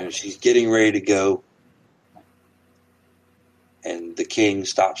she's getting ready to go, and the king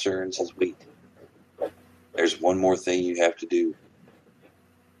stops her and says, "Wait, there's one more thing you have to do."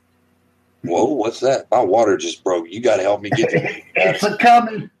 Whoa, what's that? My water just broke. You got to help me get to it. It's a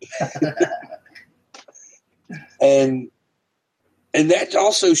coming. And that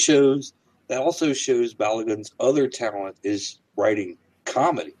also shows Bala Gun's other talent is writing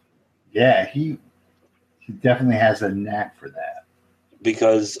comedy. Yeah, he definitely has a knack for that.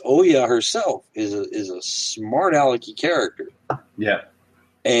 Because Oya herself is a smart alecky character. Yeah.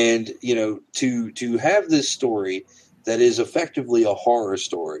 And, to have this story that is effectively a horror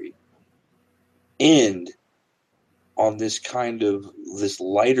story end on this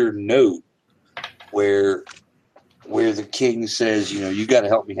lighter note where the king says, you got to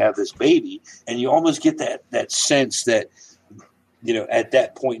help me have this baby. And you almost get that sense that, at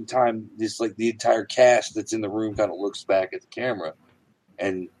that point in time, this like the entire cast that's in the room kind of looks back at the camera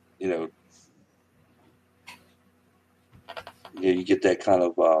and, you get that kind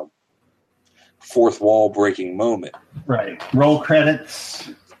of fourth wall breaking moment. Right. Roll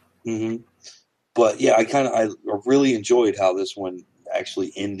credits. Mm-hmm. But yeah, I really enjoyed how this one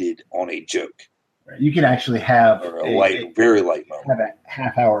actually ended on a joke. You can actually have a very light moment. Have a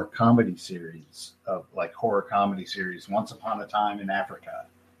half-hour comedy series of like horror comedy series. Once Upon a Time in Africa.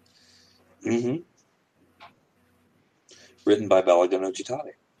 Mm-hmm. Written by Bala Gun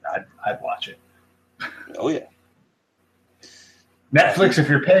Ojitade. I'd watch it. Oh yeah. Netflix, if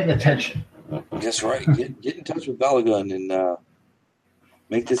you're paying attention. That's right. Get in touch with Bala Gun and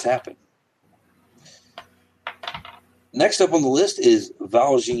make this happen. Next up on the list is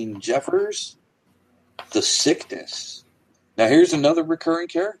Valjean Jeffers, The Sickness. Now here's another recurring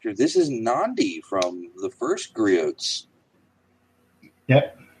character. This is Nandi from the first Griots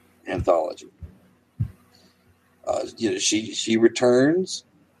anthology. She returns,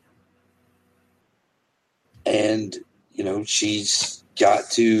 and she's got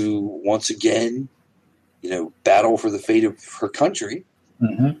to once again, battle for the fate of her country.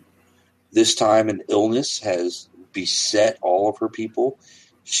 Mm-hmm. This time, an illness has beset all of her people.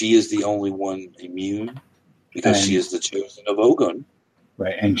 She is the only one immune because she is the chosen of Ogun.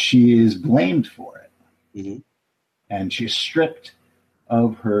 Right, and she is blamed for it. Mm-hmm. And she's stripped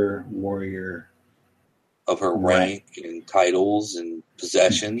of her warrior, of her rank and titles and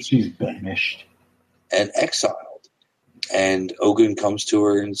possessions. She's banished and exiled. And Ogun comes to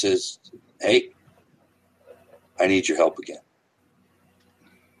her and says, "Hey, I need your help again."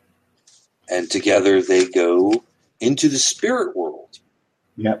 And together they go into the spirit world.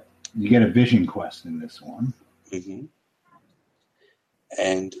 Yep. You get a vision quest in this one. Mm-hmm.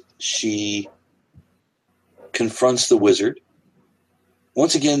 And she confronts the wizard.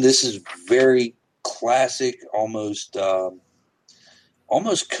 Once again, this is very classic, almost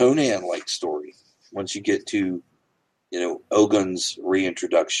Conan-like story. Once you get to, Ogun's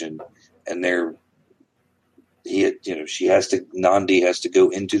reintroduction, and Nandi has to go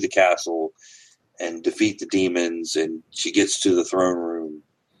into the castle and defeat the demons, and she gets to the throne room,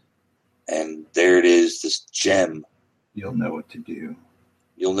 and there it is, this gem. You'll know what to do.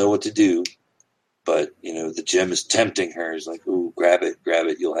 But, the gem is tempting her. It's like, ooh, grab it.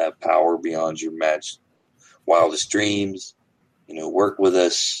 You'll have power beyond your wildest dreams. Work with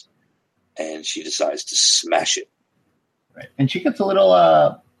us. And she decides to smash it. Right. And she gets a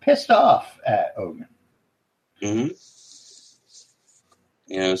little pissed off at Ogun. Mm-hmm.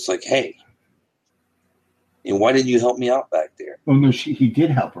 It's like, hey, why didn't you help me out back there? Well, no, he did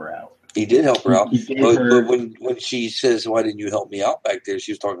help her out. He did help her out. But when she says, why didn't you help me out back there,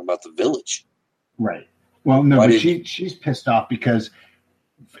 she was talking about the village. Right. Well, no, but she's pissed off because,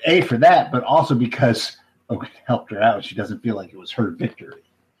 A, for that, but also because Ogun helped her out. She doesn't feel like it was her victory.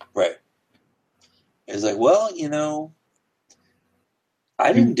 Right. It's like, well,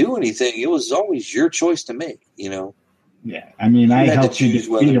 I didn't do anything. It was always your choice to make, Yeah. I mean, I helped you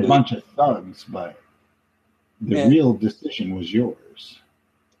defeat a bunch of thugs, but the real decision was yours.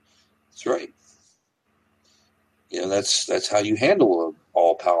 That's right. That's how you handle an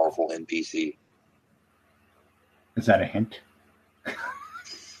all-powerful NPC. Is that a hint?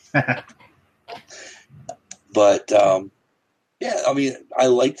 But, I mean, I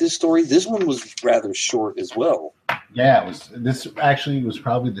like this story. This one was rather short as well. Yeah, this actually was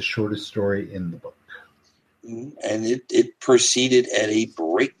probably the shortest story in the book. And it proceeded at a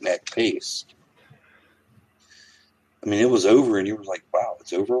breakneck pace. I mean, it was over, and you were like, wow,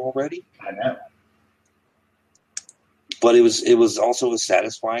 it's over already? I know. But it was also a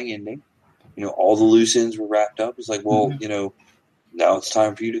satisfying ending. All the loose ends were wrapped up. It's like, well, now it's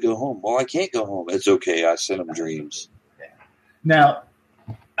time for you to go home. Well, I can't go home. It's okay. I sent them dreams. Yeah. Now,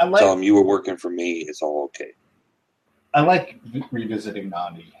 tell them you were working for me. It's all okay. I like revisiting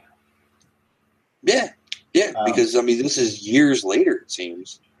Nandi. Yeah, because I mean, this is years later. It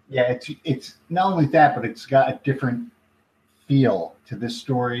seems. Yeah, it's not only that, but it's got a different feel to this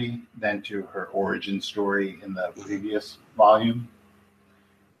story than to her origin story in the previous volume.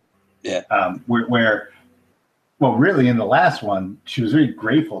 Yeah. Where, really, in the last one, she was very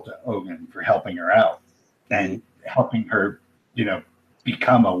grateful to Ogun for helping her out and helping her,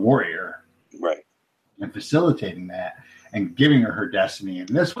 become a warrior. Right. And facilitating that and giving her destiny. And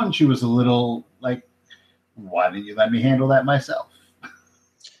this one, she was a little like, why didn't you let me handle that myself?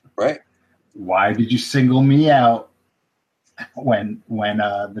 Right. Why did you single me out when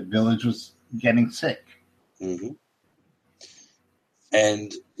the village was getting sick? Mm-hmm.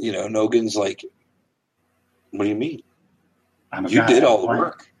 And, Nogun's like, what do you mean? You did all the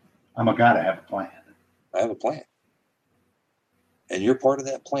work. I'm a god. I have a plan. I have a plan. And you're part of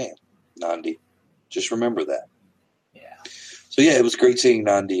that plan, Nandi. Just remember that. Yeah. So, it was great seeing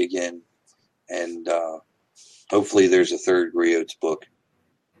Nandi again. And hopefully there's a third Griots book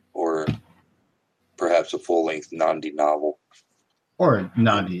or perhaps a full-length Nandi novel. Or a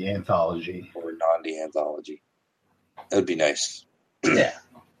Nandi anthology. That would be nice. Yeah.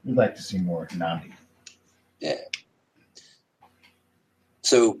 We'd like to see more Nandi. Yeah.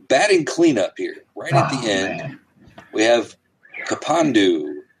 So, batting cleanup here. Right at the end, man. We have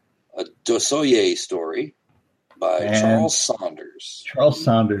Kapandu, a Dosoye story by Charles Saunders. Charles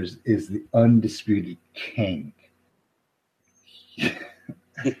Saunders is the undisputed king. He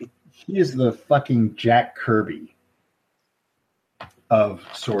is the fucking Jack Kirby of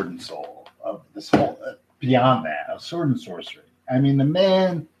Sword and Soul, of this whole, beyond that, of Sword and Sorcery. I mean, the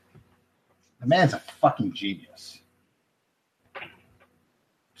man's a fucking genius.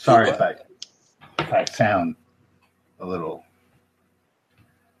 Sorry if I sound a little.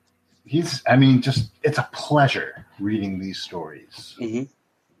 I mean, just it's a pleasure reading these stories. Mm-hmm.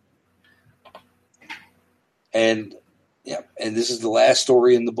 And this is the last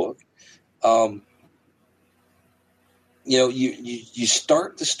story in the book. You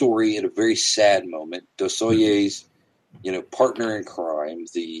start the story at a very sad moment. Dostoevsky's, partner in crime,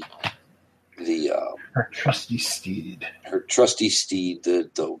 her trusty steed,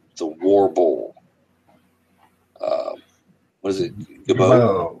 the war bull. What is it?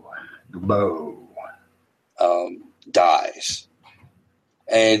 Gabot dies,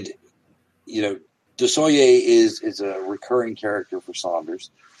 and Dostoevsky is a recurring character for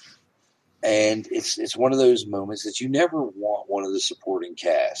Saunders. And it's one of those moments that you never want one of the supporting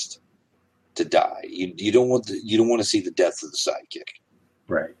cast to die. You don't want to see the death of the sidekick,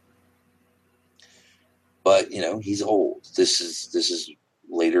 right? But he's old. This is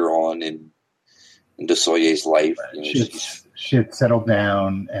later on in Dostoevsky's life. She had settled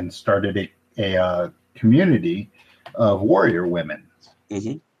down and started a community of warrior women.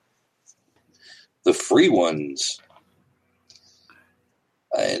 Mm-hmm. The free ones,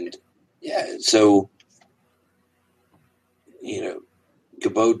 and. Yeah, so,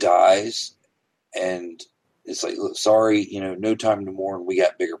 Gabot dies, and it's like, look, sorry, no time to mourn. We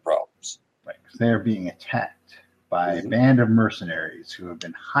got bigger problems. Right, because they're being attacked by a band of mercenaries who have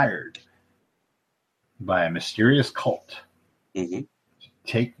been hired by a mysterious cult to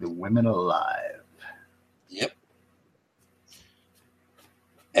take the women alive. Yep.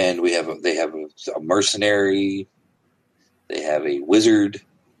 And they have a mercenary. They have a wizard.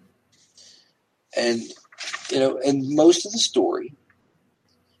 And, and most of the story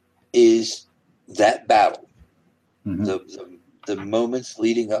is that battle, the moments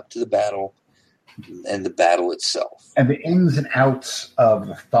leading up to the battle and the battle itself. And the ins and outs of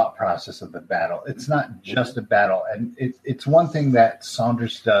the thought process of the battle. It's not just a battle. And it's one thing that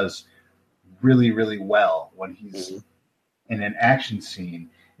Saunders does really, really well when he's in an action scene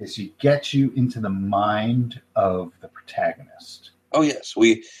is he gets you into the mind of the protagonist. Oh yes,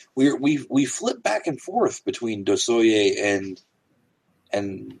 we flip back and forth between Dostoevsky and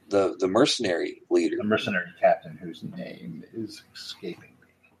the mercenary leader, the mercenary captain, whose name is escaping me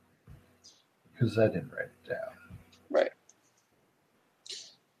because I didn't write it down. Right,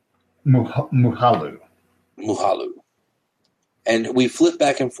 Muhalu, and we flip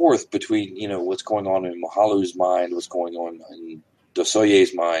back and forth between what's going on in Muhalu's mind, what's going on in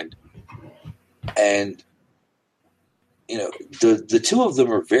Dostoevsky's mind, and. The two of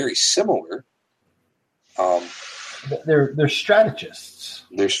them are very similar. They're strategists.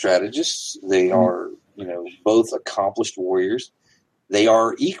 They're strategists. They are, both accomplished warriors. They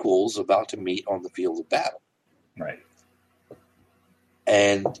are equals about to meet on the field of battle. Right.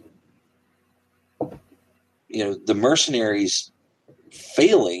 And, the mercenaries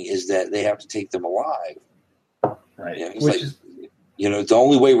failing is that they have to take them alive. Right. The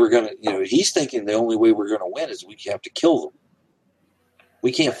only way we're going to, he's thinking the only way we're going to win is we have to kill them.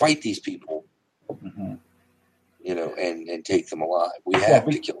 We can't fight these people, and take them alive. We have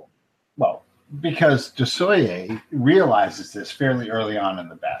to kill them. Well, because Dostoevsky realizes this fairly early on in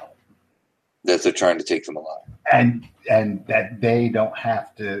the battle. That they're trying to take them alive. And that they don't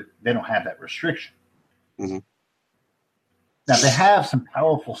have that restriction. Mm-hmm. Now, they have some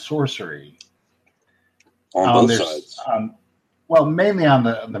powerful sorcery. On both sides. Well, mainly on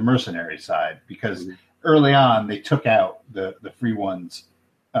the mercenary side, because early on they took out the free one's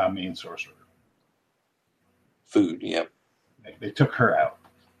main sorcerer. Food, yeah. They took her out.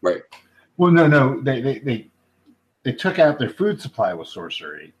 Right. Well, no, they took out their food supply with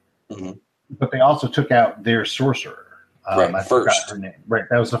sorcery, but they also took out their sorcerer. I forgot her name. Right,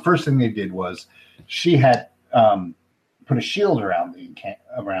 that was the first thing they did. Was she had put a shield around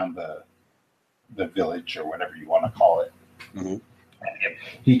the village or whatever you want to call it. Mm-hmm. And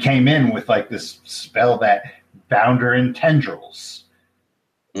he came in with like this spell that bound her in tendrils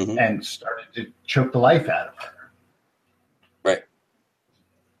and started to choke the life out of her. Right.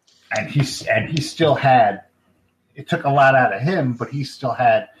 And he still had. It took a lot out of him, but he still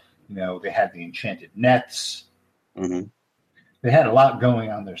had. They had the enchanted nets. Mm-hmm. They had a lot going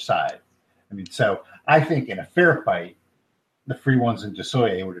on their side. I mean, so I think in a fair fight, the free ones in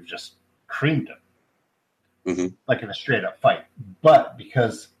Dostoevsky would have just creamed him. Like in a straight up fight, but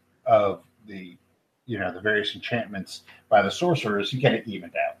because of the various enchantments by the sorcerers, you get it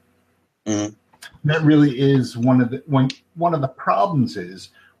evened out. That really is one of the problems is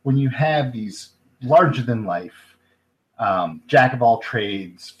when you have these larger than life, jack of all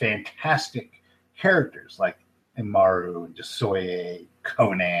trades, fantastic characters like Immaru, Dostoevsky,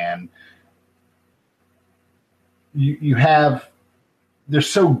 Conan. you have, they're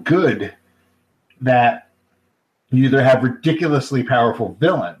so good that you either have ridiculously powerful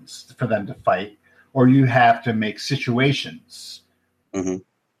villains for them to fight, or you have to make situations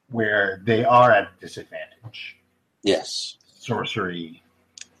where they are at a disadvantage. Yes. Sorcery,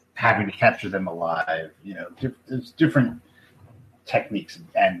 having to capture them alive, there's different techniques,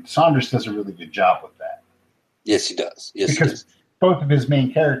 and Saunders does a really good job with that. Yes, he does. Yes, because he does. Both of his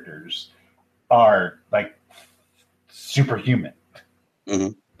main characters are like superhuman.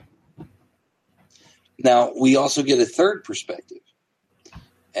 Mm-hmm. Now, we also get a third perspective,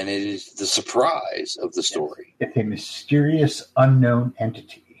 and it is the surprise of the story. It's a mysterious, unknown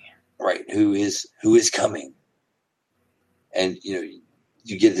entity. Right, who is coming. And,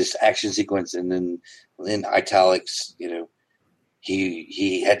 you get this action sequence, and then in italics,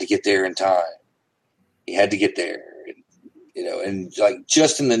 he had to get there in time. He had to get there. And like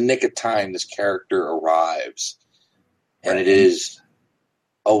just in the nick of time, this character arrives, and it is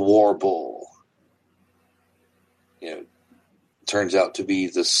a war bull. Turns out to be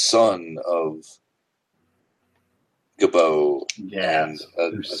the son of Gabo and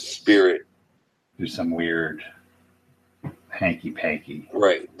a spirit. There's some weird hanky-panky.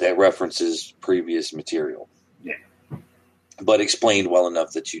 Right, that references previous material. Yeah. But explained well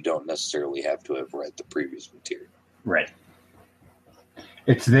enough that you don't necessarily have to have read the previous material. Right.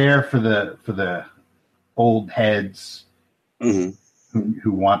 It's there for the old heads who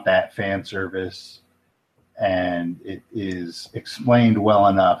want that fan service. And it is explained well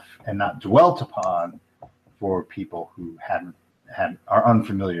enough and not dwelt upon for people who are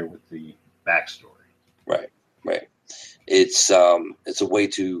unfamiliar with the backstory. Right. It's a way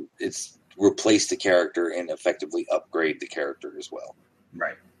to replace the character and effectively upgrade the character as well.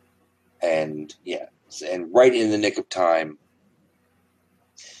 Right. And right in the nick of time,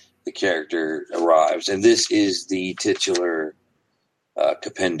 the character arrives, and this is the titular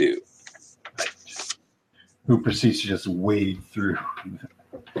Capendu. Who proceeds to just wade through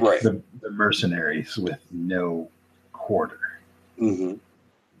the mercenaries with no quarter. Mm-hmm.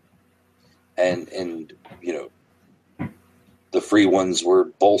 And the free ones were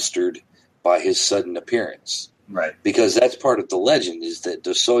bolstered by his sudden appearance. Right. Because that's part of the legend, is that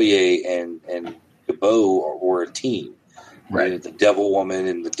Dosoye and Gabo were a team. Right. The devil woman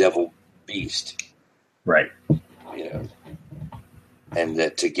and the devil beast. Right. And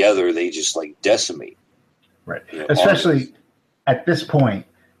that together they just like decimate. Right. Especially at this point,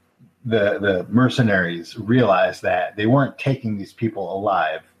 the mercenaries realized that they weren't taking these people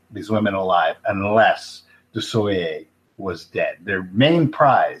alive, these women alive, unless Dosoye was dead. Their main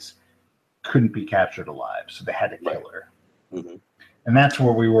prize couldn't be captured alive, so they had to kill her. Mm-hmm. And that's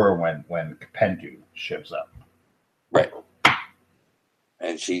where we were when Capendu shows up. Right.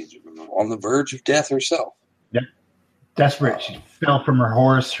 And she's on the verge of death herself. Yep. Desperate. She fell from her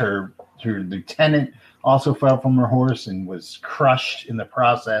horse. Her lieutenant also fell from her horse and was crushed in the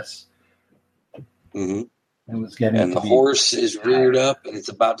process. Mm-hmm. And the horse is reared up, and it's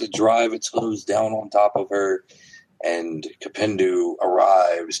about to drive its hooves down on top of her. And Capendu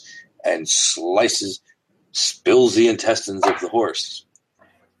arrives and spills the intestines of the horse.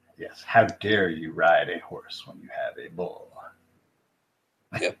 Yes. How dare you ride a horse when you have a bull?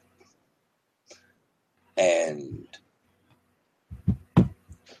 Yep. And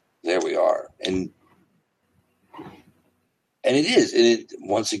there we are. And it is. And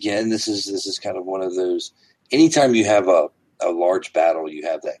once again, this is kind of one of those. Anytime you have a large battle, you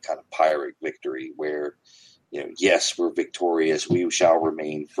have that kind of Pyrrhic victory where, yes, we're victorious. We shall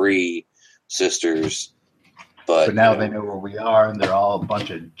remain free, sisters. But now they know where we are, and they're all a bunch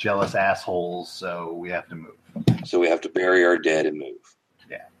of jealous assholes, so we have to move. So we have to bury our dead and move.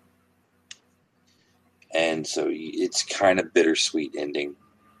 Yeah. And so it's kind of bittersweet ending.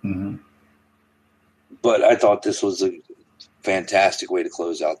 Mm-hmm. But I thought this was a fantastic way to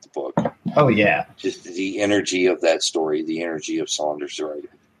close out the book. Oh, yeah. Just the energy of that story, the energy of Saunders' writing.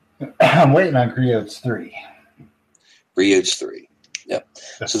 I'm waiting on Griot's 3. Griot's 3. Yep.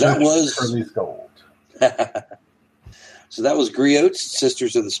 So that was Curly's Gold. So that was Griot's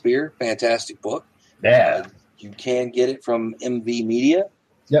Sisters of the Spear. Fantastic book. Yeah. You can get it from MV Media.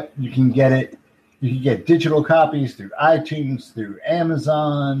 Yep. You can get it. You can get digital copies through iTunes, through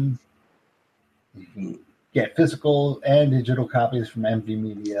Amazon. You can get physical and digital copies from MV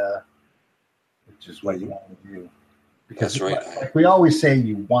Media, which is what you want to do. Because that's right. Like we always say,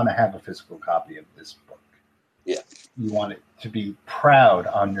 you want to have a physical copy of this book. Yeah. You want it to be proud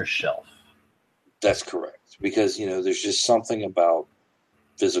on your shelf. That's correct. Because, there's just something about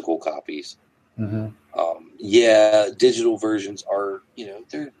physical copies. Mm-hmm. Yeah, digital versions are,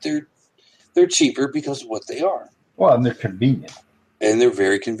 they're cheaper because of what they are. Well, and they're convenient. And they're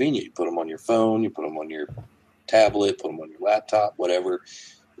very convenient. You put them on your phone, you put them on your tablet, put them on your laptop, whatever.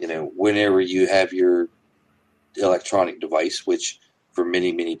 Whenever you have your electronic device, which for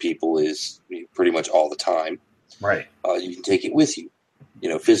many, many people is pretty much all the time. Right. You can take it with you.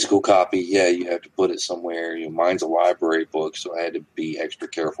 Physical copy, you have to put it somewhere. Mine's a library book, so I had to be extra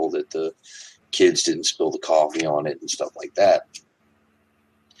careful that the kids didn't spill the coffee on it and stuff like that.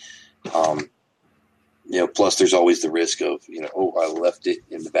 Plus there's always the risk of, I left it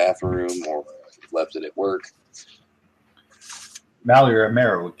in the bathroom or left it at work. Mallory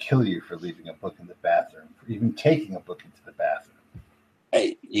Romero would kill you for leaving a book in the bathroom, for even taking a book into the bathroom.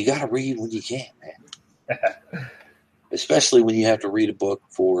 Hey, you got to read when you can, man. Especially when you have to read a book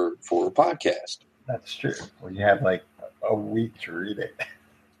for a podcast. That's true. When you have like a week to read it.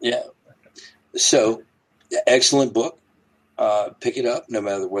 Yeah. So, excellent book. Pick it up, no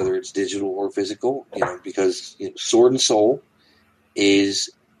matter whether it's digital or physical, because Sword and Soul is,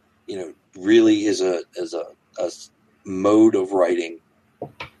 really is a mode of writing,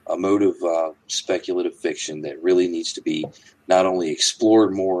 a mode of speculative fiction that really needs to be not only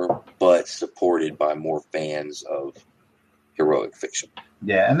explored more, but supported by more fans of heroic fiction.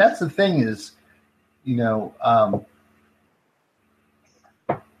 Yeah, and that's the thing is,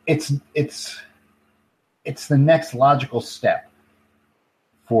 it's the next logical step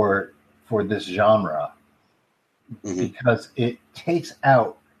for this genre, because it takes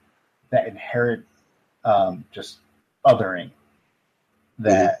out that inherent just othering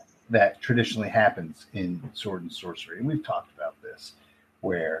that traditionally happens in sword and sorcery. And we've talked about this,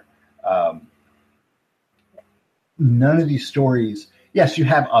 where none of these stories, yes, you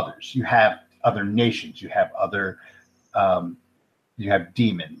have others, you have other nations, you have other you have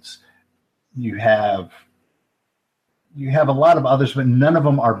demons, you have a lot of others, but none of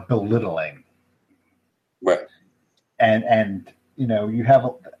them are belittling. Right. And you have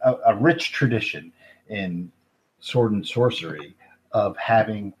a rich tradition in sword and sorcery of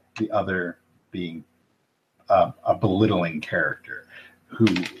having the other being a belittling character who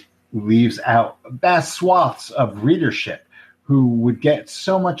leaves out vast swaths of readership who would get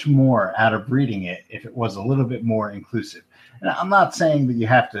so much more out of reading it if it was a little bit more inclusive. And I'm not saying that you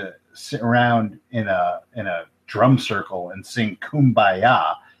have to sit around in a drum circle and sing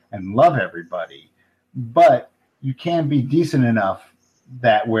Kumbaya and love everybody, but you can be decent enough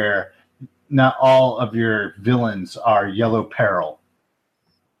that where not all of your villains are Yellow Peril.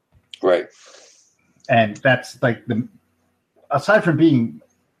 Right. And that's like aside from being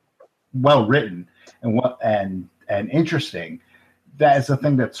well written and interesting, that is the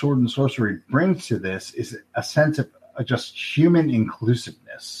thing that Sword and Sorcery brings to this, is a sense of just human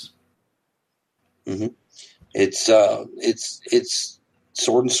inclusiveness. Mm-hmm. It's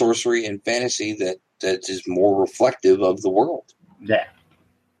sword and sorcery and fantasy that is more reflective of the world. Yeah.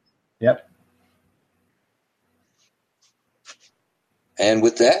 Yep. And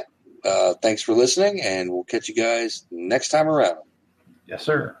with that, thanks for listening, and we'll catch you guys next time around. Yes,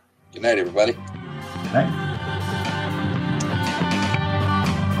 sir. Good night, everybody. Good night.